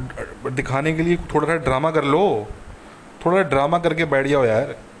तो दिखाने के लिए थोड़ा सा ड्रामा कर लो, थोड़ा ड्रामा करके बैठ जाओ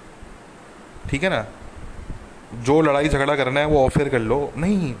यार, ठीक है ना। जो लड़ाई झगड़ा करना है वो ऑफ एयर कर लो,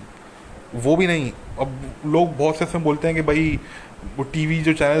 नहीं वो भी नहीं। अब लोग बहुत से इसमें बोलते हैं कि भाई वो टीवी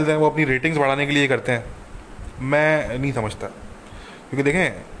जो चैनल्स हैं वो अपनी रेटिंग्स बढ़ाने के लिए करते हैं, मैं नहीं समझता। क्योंकि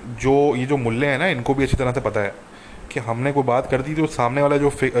देखें, जो ये जो मुल्ले हैं ना, इनको भी अच्छी तरह से पता है कि हमने कोई बात कर दी तो सामने वाला जो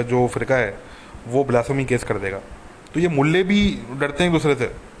फ़िरका है वो ब्लास्फेमी केस कर देगा। तो ये मुल्ले भी डरते हैं एक दूसरे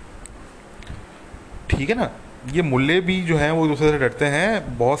से, ठीक है ना। ये मुल्ले भी जो हैं वो एक दूसरे से डरते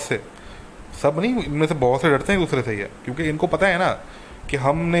हैं, बहुत से, सब नहीं, इनमें से बहुत से डरते हैं एक दूसरे से ही है, क्योंकि इनको पता है ना कि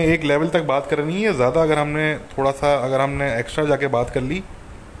हमने एक लेवल तक बात करनी है, ज़्यादा अगर हमने थोड़ा सा अगर हमने एक्स्ट्रा जाके बात कर ली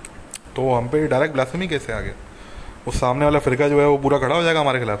तो हम पे डायरेक्ट ब्लास्फेमी केस है आगे, वो सामने वाला फ़िरका जो है वो पूरा खड़ा हो जाएगा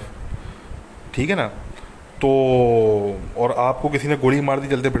हमारे खिलाफ, ठीक है ना। तो और आपको किसी ने गोली मार दी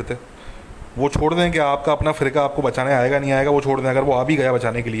चलते फिरते, वो छोड़ दें कि आपका अपना फ़िरका आपको बचाने आएगा नहीं आएगा, वो छोड़ दें, अगर वो आ भी गया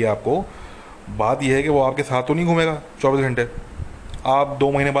बचाने के लिए आपको, बात यह है कि वो आपके साथ तो नहीं घूमेगा 24 घंटे। आप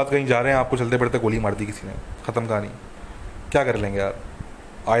 2 महीने बाद कहीं जा रहे हैं, आपको चलते फिरते गोली मार दी किसी ने, ख़त्म कहानी, क्या कर लेंगे आप।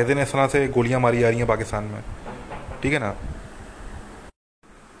 आए दिन इस तरह से गोलियां मारी जा रही हैं पाकिस्तान में, ठीक है ना।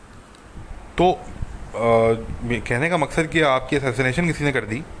 तो कहने का मकसद कि आपकी असैसिनेशन किसी ने कर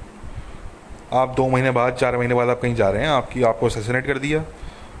दी, आप 2 महीने बाद 4 महीने बाद आप कहीं जा रहे हैं, आपको असैसिनेट कर दिया।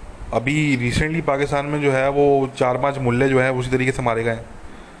 अभी रिसेंटली पाकिस्तान में जो है वो 4-5 मुल्ले जो है उसी तरीके से मारे गए,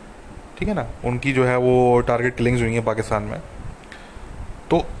 ठीक है ना, उनकी जो है वो टारगेट किलिंग्स हुई हैं पाकिस्तान में।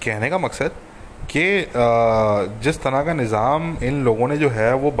 तो कहने का मकसद कि जिस तरह का निज़ाम इन लोगों ने जो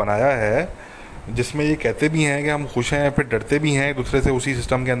है वो बनाया है, जिसमें ये कहते भी हैं कि हम खुश हैं, फिर डरते भी हैं एक दूसरे से उसी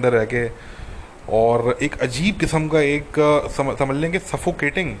सिस्टम के अंदर रह के, और एक अजीब किस्म का एक समझ लें कि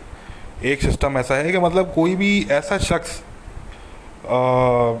सफोकेटिंग एक सिस्टम ऐसा है कि मतलब कोई भी ऐसा शख्स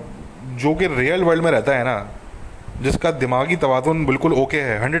जो कि रियल वर्ल्ड में रहता है ना, जिसका दिमागी तवाज़ुन बिल्कुल ओके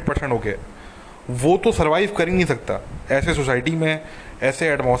है, 100% ओके, वो तो सरवाइव कर ही नहीं सकता ऐसे सोसाइटी में, ऐसे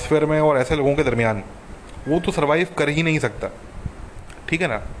एटमॉस्फेयर में और ऐसे लोगों के दरमियान, वो तो सरवाइव कर ही नहीं सकता, ठीक है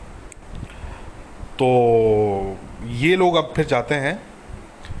ना। तो ये लोग अब फिर चाहते हैं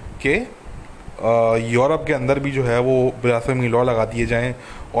कि यूरोप के अंदर भी जो है वो ब्लास्फेमी लॉ लगा दिए जाएं,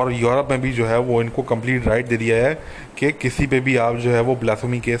 और यूरोप में भी जो है वो इनको कंप्लीट राइट दे दिया है कि किसी पे भी आप जो है वो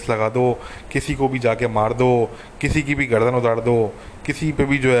ब्लास्फेमी केस लगा दो, किसी को भी जाके मार दो, किसी की भी गर्दन उतार दो, किसी पे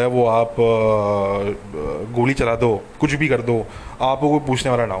भी जो है वो आप गोली चला दो, कुछ भी कर दो, आपको कोई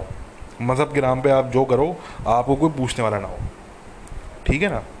पूछने वाला ना हो। मज़हब के नाम पे आप जो करो, आपको कोई पूछने वाला ना हो, ठीक है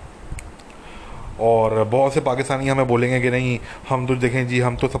ना। और बहुत से पाकिस्तानी हमें बोलेंगे कि नहीं हम तो देखें जी,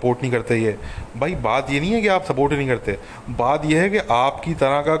 हम तो सपोर्ट नहीं करते ये। भाई बात ये नहीं है कि आप सपोर्ट नहीं करते, बात ये है कि आपकी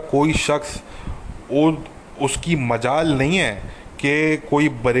तरह का कोई शख्स, और उसकी मजाल नहीं है कि कोई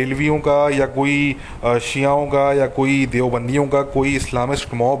बरेलवियों का या कोई शियाओं का या कोई देवबंदियों का कोई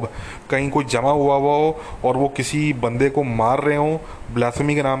इस्लामिस्ट मॉब कहीं कोई जमा हुआ हो और वो किसी बंदे को मार रहे हों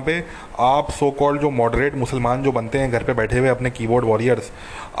ब्लास्फेमी के नाम पे, आप सो कॉल्ड जो मॉडरेट मुसलमान जो बनते हैं घर पे बैठे हुए अपने कीबोर्ड वॉरियर्स,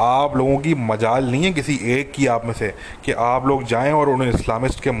 आप लोगों की मजाल नहीं है किसी एक की आप में से कि आप लोग जाएं और उन्हें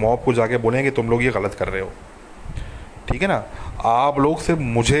इस्लामिस्ट के मॉब को जाके बोलें कि तुम लोग ये गलत कर रहे हो। ठीक है ना। आप लोग सिर्फ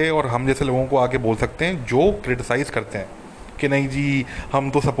मुझे और हम जैसे लोगों को आके बोल सकते हैं जो क्रिटिसाइज करते हैं कि नहीं जी हम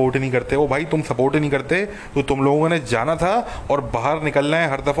तो सपोर्ट ही नहीं करते। ओ भाई, तुम सपोर्ट ही नहीं करते तो तुम लोगों ने जाना था और बाहर निकलना है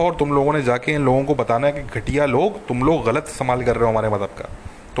हर दफ़ा, और तुम लोगों ने जाके इन लोगों को बताना है कि घटिया लोग, तुम लोग गलत इस्तेमाल कर रहे हो हमारे मज़हब का,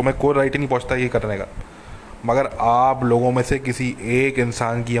 तुम्हें कोई राइट ही नहीं पहुँचता ये करने का। मगर आप लोगों में से किसी एक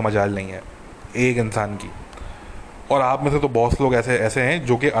इंसान की ये मजाल नहीं है, एक इंसान की। और आप में से तो बहुत लोग ऐसे ऐसे हैं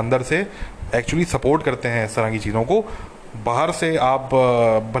जो कि अंदर से एक्चुअली सपोर्ट करते हैं इस तरह की चीज़ों को। बाहर से आप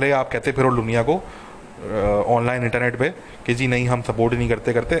भले आप कहते फिरो दुनिया को ऑनलाइन इंटरनेट पे कि जी नहीं हम सपोर्ट ही नहीं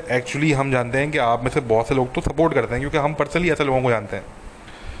करते करते, एक्चुअली हम जानते हैं कि आप में से बहुत से लोग तो सपोर्ट करते हैं, क्योंकि हम पर्सनली ऐसे लोगों को जानते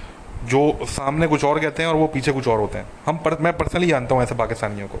हैं जो सामने कुछ और कहते हैं और वो पीछे कुछ और होते हैं। मैं पर्सनली जानता हूँ ऐसे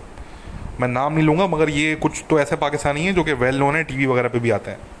पाकिस्तानियों को, मैं नाम नहीं लूँगा, मगर ये कुछ तो ऐसे पाकिस्तानी हैं जो कि वेल नोन है, टीवी वगैरह पे भी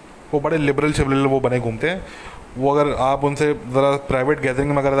आते हैं, वो बड़े लिबरल शिबरल वो बने घूमते हैं। वो अगर आप उनसे ज़रा प्राइवेट गैदरिंग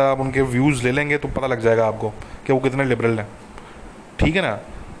में अगर आप उनके व्यूज़ ले लेंगे तो पता लग जाएगा आपको कि वो कितने लिबरल हैं। ठीक है ना।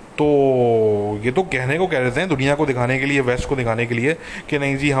 तो ये तो कहने को कह रहे हैं दुनिया को दिखाने के लिए, वेस्ट को दिखाने के लिए कि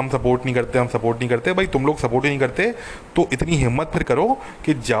नहीं जी हम सपोर्ट नहीं करते, हम सपोर्ट नहीं करते। भाई तुम लोग सपोर्ट ही नहीं करते तो इतनी हिम्मत फिर करो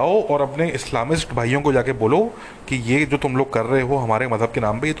कि जाओ और अपने इस्लामिस्ट भाइयों को जाके बोलो कि ये जो तुम लोग कर रहे हो हमारे मज़हब के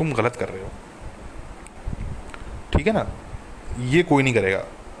नाम पे, ये तुम गलत कर रहे हो। ठीक है ना। ये कोई नहीं करेगा,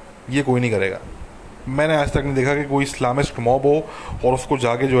 ये कोई नहीं करेगा। मैंने आज तक नहीं देखा कि कोई इस्लामिस्ट मॉब हो और उसको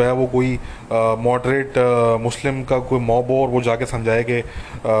जाके जो है वो कोई मॉडरेट मुस्लिम का कोई मॉब हो और वो जाके समझाए कि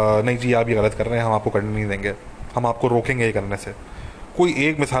नहीं जी आप ये गलत कर रहे हैं, हम आपको करने नहीं देंगे, हम आपको रोकेंगे ये करने से। कोई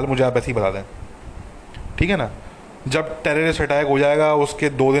एक मिसाल मुझे आप ऐसी बता दें। ठीक है ना। जब टेररिस्ट अटैक हो जाएगा उसके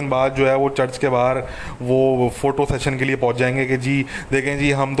 2 दिन बाद जो है वो चर्च के बाहर वो फ़ोटो सेशन के लिए पहुंच जाएंगे कि जी देखें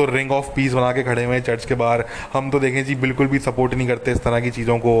जी हम तो रिंग ऑफ पीस बना के खड़े हुए हैं चर्च के बाहर, हम तो देखें जी बिल्कुल भी सपोर्ट नहीं करते इस तरह की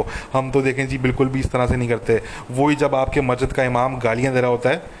चीज़ों को, हम तो देखें जी बिल्कुल भी इस तरह से नहीं करते। वही जब आपके मस्जिद का इमाम गालियाँ दे रहा होता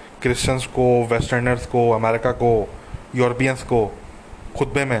है क्रिश्चियंस को, वेस्टर्नर्स को, अमेरिका को, यूरोपियंस को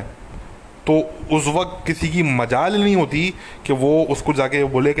खुतबे में, तो उस वक्त किसी की मजाल नहीं होती कि वो उसको जाके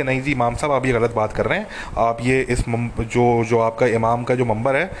बोले कि नहीं जी इमाम साहब आप ये गलत बात कर रहे हैं, आप ये जो आपका इमाम का जो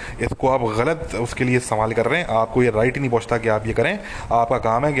मंबर है इसको आप गलत उसके लिए इस्तेमाल कर रहे हैं, आपको ये राइट ही नहीं पहुंचता कि आप ये करें। आपका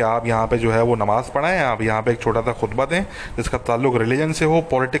काम है कि आप यहाँ पे जो है वो नमाज़ पढ़ाएं, आप यहाँ पे एक छोटा सा खुतबा दें जिसका ताल्लुक रिलीजन से हो,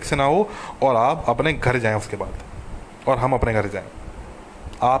 पॉलिटिक्स से ना हो, और आप अपने घर जाएँ उसके बाद, और हम अपने घर जाएँ।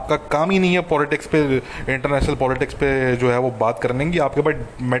 आपका काम ही नहीं है पॉलिटिक्स पे, इंटरनेशनल पॉलिटिक्स पे जो है वो बात करने की। आपके पास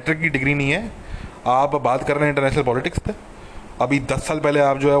मैट्रिक की डिग्री नहीं है, आप बात कर रहे हैं इंटरनेशनल पॉलिटिक्स पे। अभी 10 साल पहले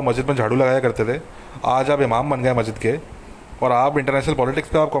आप जो है वो मस्जिद में झाड़ू लगाया करते थे, आज आप इमाम बन गए मस्जिद के और आप इंटरनेशनल पॉलिटिक्स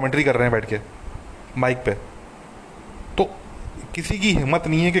पे आप कमेंट्री कर रहे हैं बैठ के माइक पे। तो किसी की हिम्मत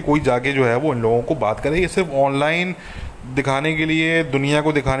नहीं है कि कोई जाके जो है वो इन लोगों को बात करे। ये सिर्फ ऑनलाइन दिखाने के लिए, दुनिया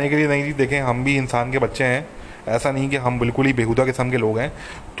को दिखाने के लिए नहीं जी देखें हम भी इंसान के बच्चे हैं, ऐसा नहीं कि हम बिल्कुल ही बेहुदा किस्म के लोग हैं।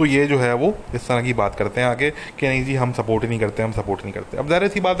 तो ये जो है वो इस तरह की बात करते हैं आगे कि नहीं जी हम सपोर्ट ही नहीं करते, हम सपोर्ट नहीं करते। अब ज़ाहिर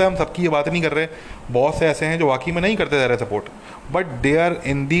सी बात है हम सबकी ये बात नहीं कर रहे, बहुत से ऐसे हैं जो वाकई में नहीं करते ज़ाहिर support, but they are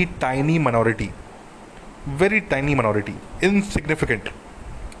in the tiny minority, very tiny minority, insignificant,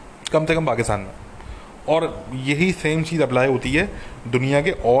 कम से कम पाकिस्तान में। और यही सेम चीज़ अप्लाई होती है दुनिया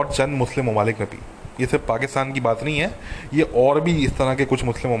के और चंद मुस्लिम ममालिक में भी। ये सिर्फ पाकिस्तान की बात नहीं है, ये और भी इस तरह के कुछ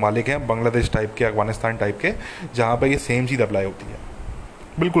मुस्लिम ममालिक हैं, बांग्लादेश टाइप के, अफगानिस्तान टाइप के, जहाँ पर ये सेम चीज़ अप्लाई होती है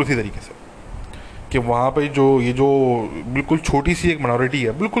बिल्कुल इसी तरीके से। कि वहाँ पे ये जो बिल्कुल छोटी सी एक माइनॉरिटी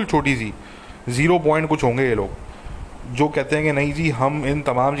है, बिल्कुल छोटी सी, 0 पॉइंट कुछ होंगे ये लोग, जो कहते हैं कि नहीं जी हम इन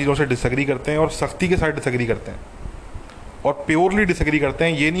तमाम चीज़ों से डिसएग्री करते हैं और सख्ती के साथ डिसएग्री करते हैं और प्योरली डिसएग्री करते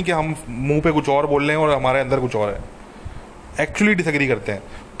हैं। ये नहीं कि हम मुंह पे कुछ और बोल रहे हैं और हमारे अंदर कुछ और है, एक्चुअली डिसएग्री करते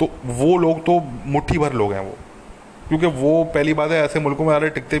हैं। तो वो लोग तो मुट्ठी भर लोग हैं वो, क्योंकि वो पहली बात है ऐसे मुल्कों में आ रहे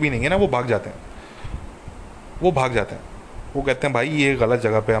टिकते भी नहीं है ना, वो भाग जाते हैं, वो भाग जाते हैं, वो कहते हैं भाई ये गलत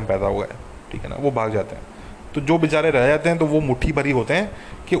जगह पे हम पैदा हुए हैं, ठीक है ना, वो भाग जाते हैं। तो जो बेचारे रह जाते हैं तो वो मुट्ठी भरी होते हैं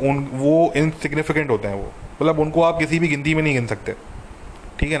कि वो इनसिग्निफिकेंट होते हैं, वो मतलब उनको आप किसी भी गिनती में नहीं गिन सकते,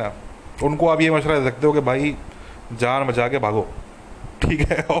 ठीक है ना। उनको आप ये मशवरा दे सकते हो कि भाई जान बचा के भागो, ठीक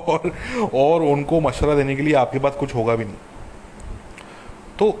है, और उनको मशवरा देने के लिए आपके पास कुछ होगा भी नहीं।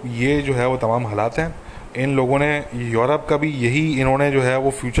 तो ये जो है वो तमाम हालात हैं। इन लोगों ने यूरोप का भी यही इन्होंने जो है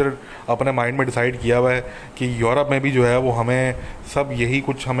वो फ्यूचर अपने माइंड में डिसाइड किया हुआ है कि यूरोप में भी जो है वो हमें सब यही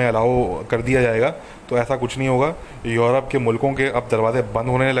कुछ हमें अलाउ कर दिया जाएगा। तो ऐसा कुछ नहीं होगा। यूरोप के मुल्कों के अब दरवाजे बंद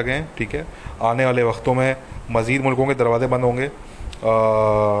होने लगे हैं, ठीक है, आने वाले वक्तों में मज़ीद मुल्कों के दरवाजे बंद होंगे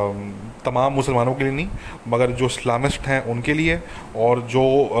तमाम मुसलमानों के लिए नहीं, मगर जो इस्लामिस्ट हैं उनके लिए, और जो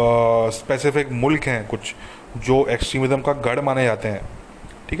स्पेसिफिक मुल्क हैं कुछ जो एक्सट्रीमिज़म का गढ़ माने जाते हैं,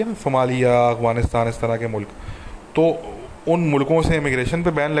 ठीक है ना, सोमालिया, अफ़गानिस्तान, इस तरह के मुल्क, तो उन मुल्कों से इमिग्रेशन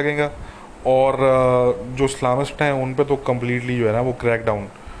पे बैन लगेगा। और जो इस्लामिस्ट हैं उन पे तो कम्प्लीटली जो है ना वो क्रैक डाउन।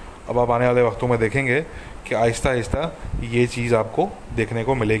 अब आप आने वाले वक्तों में देखेंगे कि आहिस्ता आहिस्ता ये चीज़ आपको देखने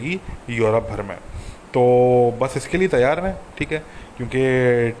को मिलेगी यूरोप भर में। तो बस इसके लिए तैयार रहें, ठीक है,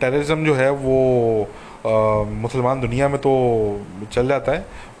 क्योंकि टेररिज्म जो है वो मुसलमान दुनिया में तो चल जाता है,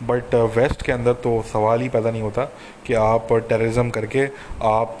 बट वेस्ट के अंदर तो सवाल ही पैदा नहीं होता कि आप टेररिज्म करके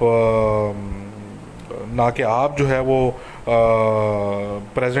आप ना कि आप जो है वो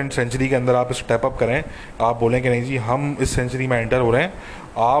प्रेजेंट सेंचुरी के अंदर आप स्टेप अप करें, आप बोलें कि नहीं जी हम इस सेंचुरी में एंटर हो रहे हैं,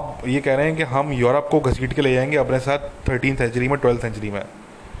 आप ये कह रहे हैं कि हम यूरोप को घसीट के ले जाएंगे अपने साथ 13th सेंचुरी में, 12th सेंचुरी में।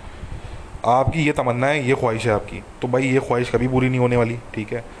 आपकी ये तमन्ना है, ये ख्वाहिश है आपकी, तो भाई ये ख्वाहिश कभी पूरी नहीं होने वाली,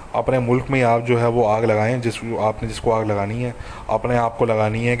 ठीक है। अपने मुल्क में आप जो है वो आग लगाएं, आपने जिसको आग लगानी है, अपने आप को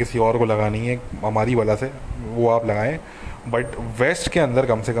लगानी है, किसी और को लगानी है, हमारी वजह से वो आप लगाएं। बट वेस्ट के अंदर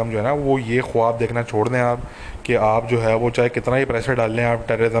कम से कम जो है ना वो ये ख्वाब देखना छोड़ दें आप, कि आप जो है वो चाहे कितना ही प्रेशर डाल लें आप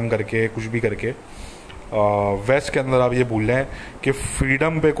टेररिज्म करके, कुछ भी करके, वेस्ट के अंदर आप ये भूल लें कि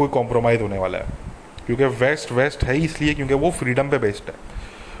फ्रीडम पे कोई कॉम्प्रोमाइज़ होने वाला है। क्योंकि वेस्ट वेस्ट है ही इसलिए क्योंकि वो फ्रीडम पे बेस्ड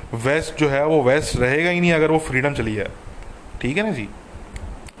है। वेस्ट जो है वो वेस्ट रहेगा ही नहीं अगर वो फ्रीडम चली है, ठीक है ना जी।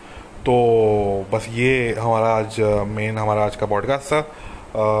 तो बस ये हमारा आज हमारा आज का पॉडकास्ट था।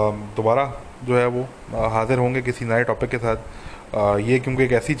 दोबारा जो है वो हाजिर होंगे किसी नए टॉपिक के साथ। ये क्योंकि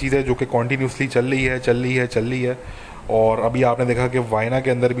एक ऐसी चीज़ है जो कि कॉन्टीन्यूसली चल रही है। और अभी आपने देखा कि वायना के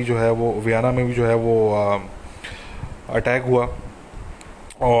अंदर भी जो है वो, वियना में भी जो है वो अटैक हुआ,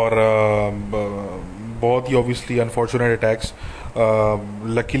 और बहुत ही ऑब्वियसली अनफॉर्चुनेट अटैक्स।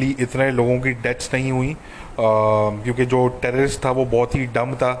 लकीली इतने लोगों की डेथ्स नहीं हुई, क्योंकि जो टेररिस्ट था वो बहुत ही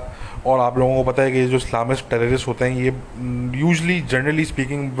डम था। और आप लोगों को पता है कि ये जो इस्लामिस्ट टेररिस्ट होते हैं ये usually, generally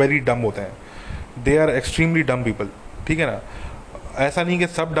speaking, very dumb होते हैं। They are extremely dumb people, ठीक है ना। ऐसा नहीं कि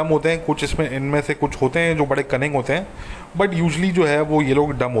सब डम होते हैं, कुछ इसमें इनमें से कुछ होते हैं जो बड़े कनिंग होते हैं, बट यूजली जो है वो ये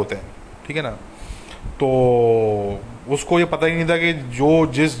लोग डम होते हैं, ठीक है ना। तो उसको ये पता ही नहीं था कि जो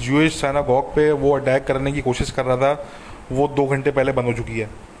जिस जूइश सिनागॉग पे वो अटैक करने की कोशिश कर रहा था वो 2 घंटे पहले बंद हो चुकी है,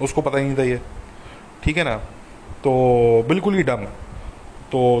 उसको पता ही नहीं था ये, ठीक है ना। तो बिल्कुल ही डम।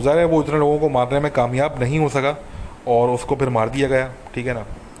 तो ज़ाहिर है वो इतने लोगों को मारने में कामयाब नहीं हो सका और उसको फिर मार दिया गया, ठीक है ना।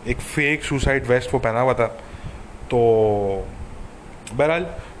 एक फेक सुसाइड वेस्ट वो पहना हुआ था। तो बहरहाल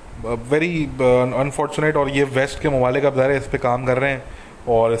वेरी अनफॉर्चुनेट। और ये वेस्ट के ममालिक अब ज़ाहिर है इस पर काम कर रहे हैं,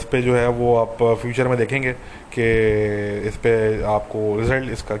 और इस पर जो है वो आप फ्यूचर में देखेंगे कि इस पर आपको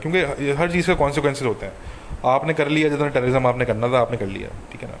रिजल्ट इसका, क्योंकि हर चीज़ के कॉन्सिक्वेंसेज होते हैं। आपने कर लिया जितना टेररिज्म आपने करना था आपने कर लिया,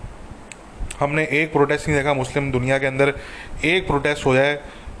 ठीक है ना। हमने एक प्रोटेस्ट नहीं देखा मुस्लिम दुनिया के अंदर, एक प्रोटेस्ट हो जाए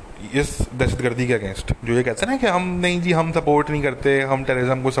इस दहशतगर्दी के अगेंस्ट, जो ये कहते हैं ना कि हम नहीं जी हम सपोर्ट नहीं करते, हम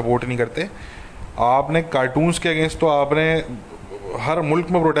टेररिज्म को सपोर्ट नहीं करते। आपने कार्टून्स के अगेंस्ट तो आपने हर मुल्क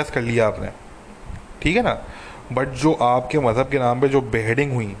में प्रोटेस्ट कर लिया आपने, ठीक है ना। बट जो आपके मज़हब के नाम पे जो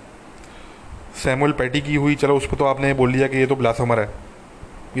बेहेडिंग हुई, सैमुअल पैटी की हुई, चलो उस पर तो आपने बोल दिया कि ये तो ब्लासफमर है,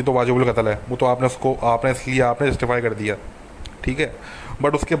 ये तो वाजिबुल कत्ल है, वो तो आपने इसलिए आपने जस्टिफाई कर दिया, ठीक है।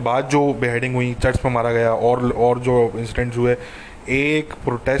 बट उसके बाद जो बेहेडिंग हुई, चर्च में मारा गया, और जो इंसिडेंट्स हुए, एक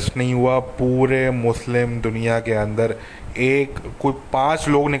प्रोटेस्ट नहीं हुआ पूरे मुस्लिम दुनिया के अंदर। एक कोई 5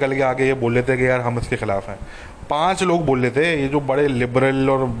 लोग निकल के आगे ये बोल लेते कि यार हम इसके ख़िलाफ़ हैं, 5 लोग बोल लेते। ये जो बड़े लिबरल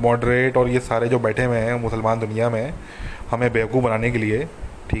और मॉडरेट और ये सारे जो बैठे हुए हैं मुसलमान दुनिया में हमें बेवकूफ़ बनाने के लिए,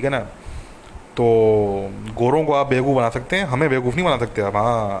 ठीक है ना। तो गोरों को आप बेवकूफ़ बना सकते हैं, हमें बेवकूफ़ नहीं बना सकते आप।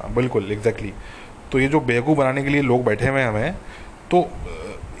 हाँ बिल्कुल एग्जैक्टली। तो ये जो बेवकूफ़ बनाने के लिए लोग बैठे हुए हैं हमें, तो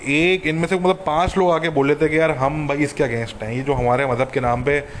एक इनमें से मतलब 5 लोग आके बोल लेते कि यार हम भाई इसके अगेंस्ट हैं, ये जो हमारे मज़हब के नाम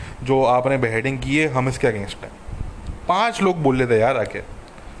पे जो आपने बेहेडिंग की है हम इसके अगेंस्ट हैं। 5 लोग बोल लेते यार आके,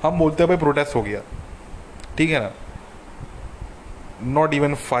 हम बोलते हैं भाई प्रोटेस्ट हो गया, ठीक है ना। Not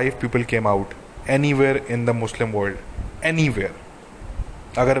even 5 people came out anywhere in the Muslim world, anywhere.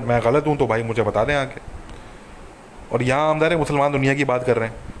 अगर मैं गलत हूँ तो भाई मुझे बता दें आके। और यहाँ हम ज़रा मुसलमान दुनिया की बात कर रहे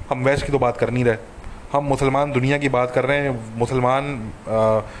हैं, हम वेस्ट की तो बात कर नहीं रहे, हम मुसलमान दुनिया की बात कर रहे हैं,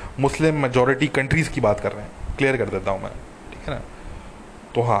 मुस्लिम मेजॉरिटी कंट्रीज़ की बात कर रहे हैं। क्लियर कर देता हूँ मैं, ठीक है ना।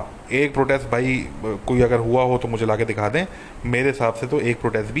 तो हाँ, एक प्रोटेस्ट भाई कोई अगर हुआ हो तो मुझे ला के दिखा दें। मेरे हिसाब से तो एक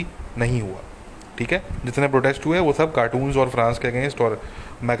प्रोटेस्ट भी नहीं हुआ, ठीक है। जितने प्रोटेस्ट हुए वो सब कार्टून्स और फ्रांस के अगेंस्ट और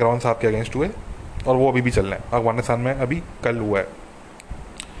मैक्रोन साहब के अगेंस्ट हुए, और वो अभी भी चल रहे हैं। अफगानिस्तान में अभी कल हुआ है।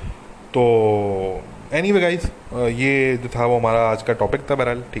 तो एनीवे गाइस, ये जो था वो हमारा आज का टॉपिक था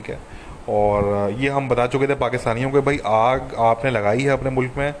बहरहाल, ठीक है। और ये हम बता चुके थे पाकिस्तानियों को भाई आग आपने लगाई है अपने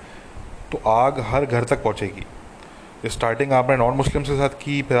मुल्क में तो आग हर घर तक पहुंचेगी। स्टार्टिंग आपने नॉन मुस्लिम्स के साथ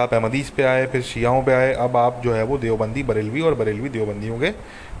की, फिर आप अहमदीस पे आए, फिर शियाओं पे आए, अब आप जो है वो देवबंदी बरेलवी और बरेलवी देवबंदियों के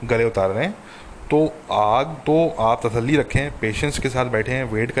गले उतार रहे हैं। तो आग तो आप तसल्ली रखें, पेशेंस के साथ बैठे हैं,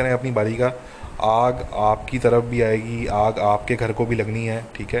 वेट करें अपनी बारी का। आग आपकी तरफ भी आएगी, आग आपके घर को भी लगनी है,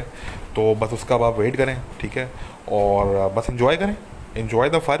 ठीक है। तो बस उसका अब आप वेट करें, ठीक है। और बस इंजॉय करें, enjoy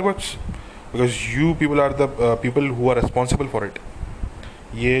the fireworks because you people are the people who are responsible for it।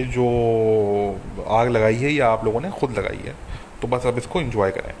 ये जो आग लगाई है ये आप लोगों ने खुद लगाई है, तो बस अब इसको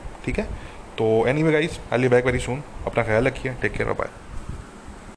एंजॉय करें, ठीक है। तो anyway guys, I will be back very soon. अपना ख्याल रखिए, टेक केयर, बाय।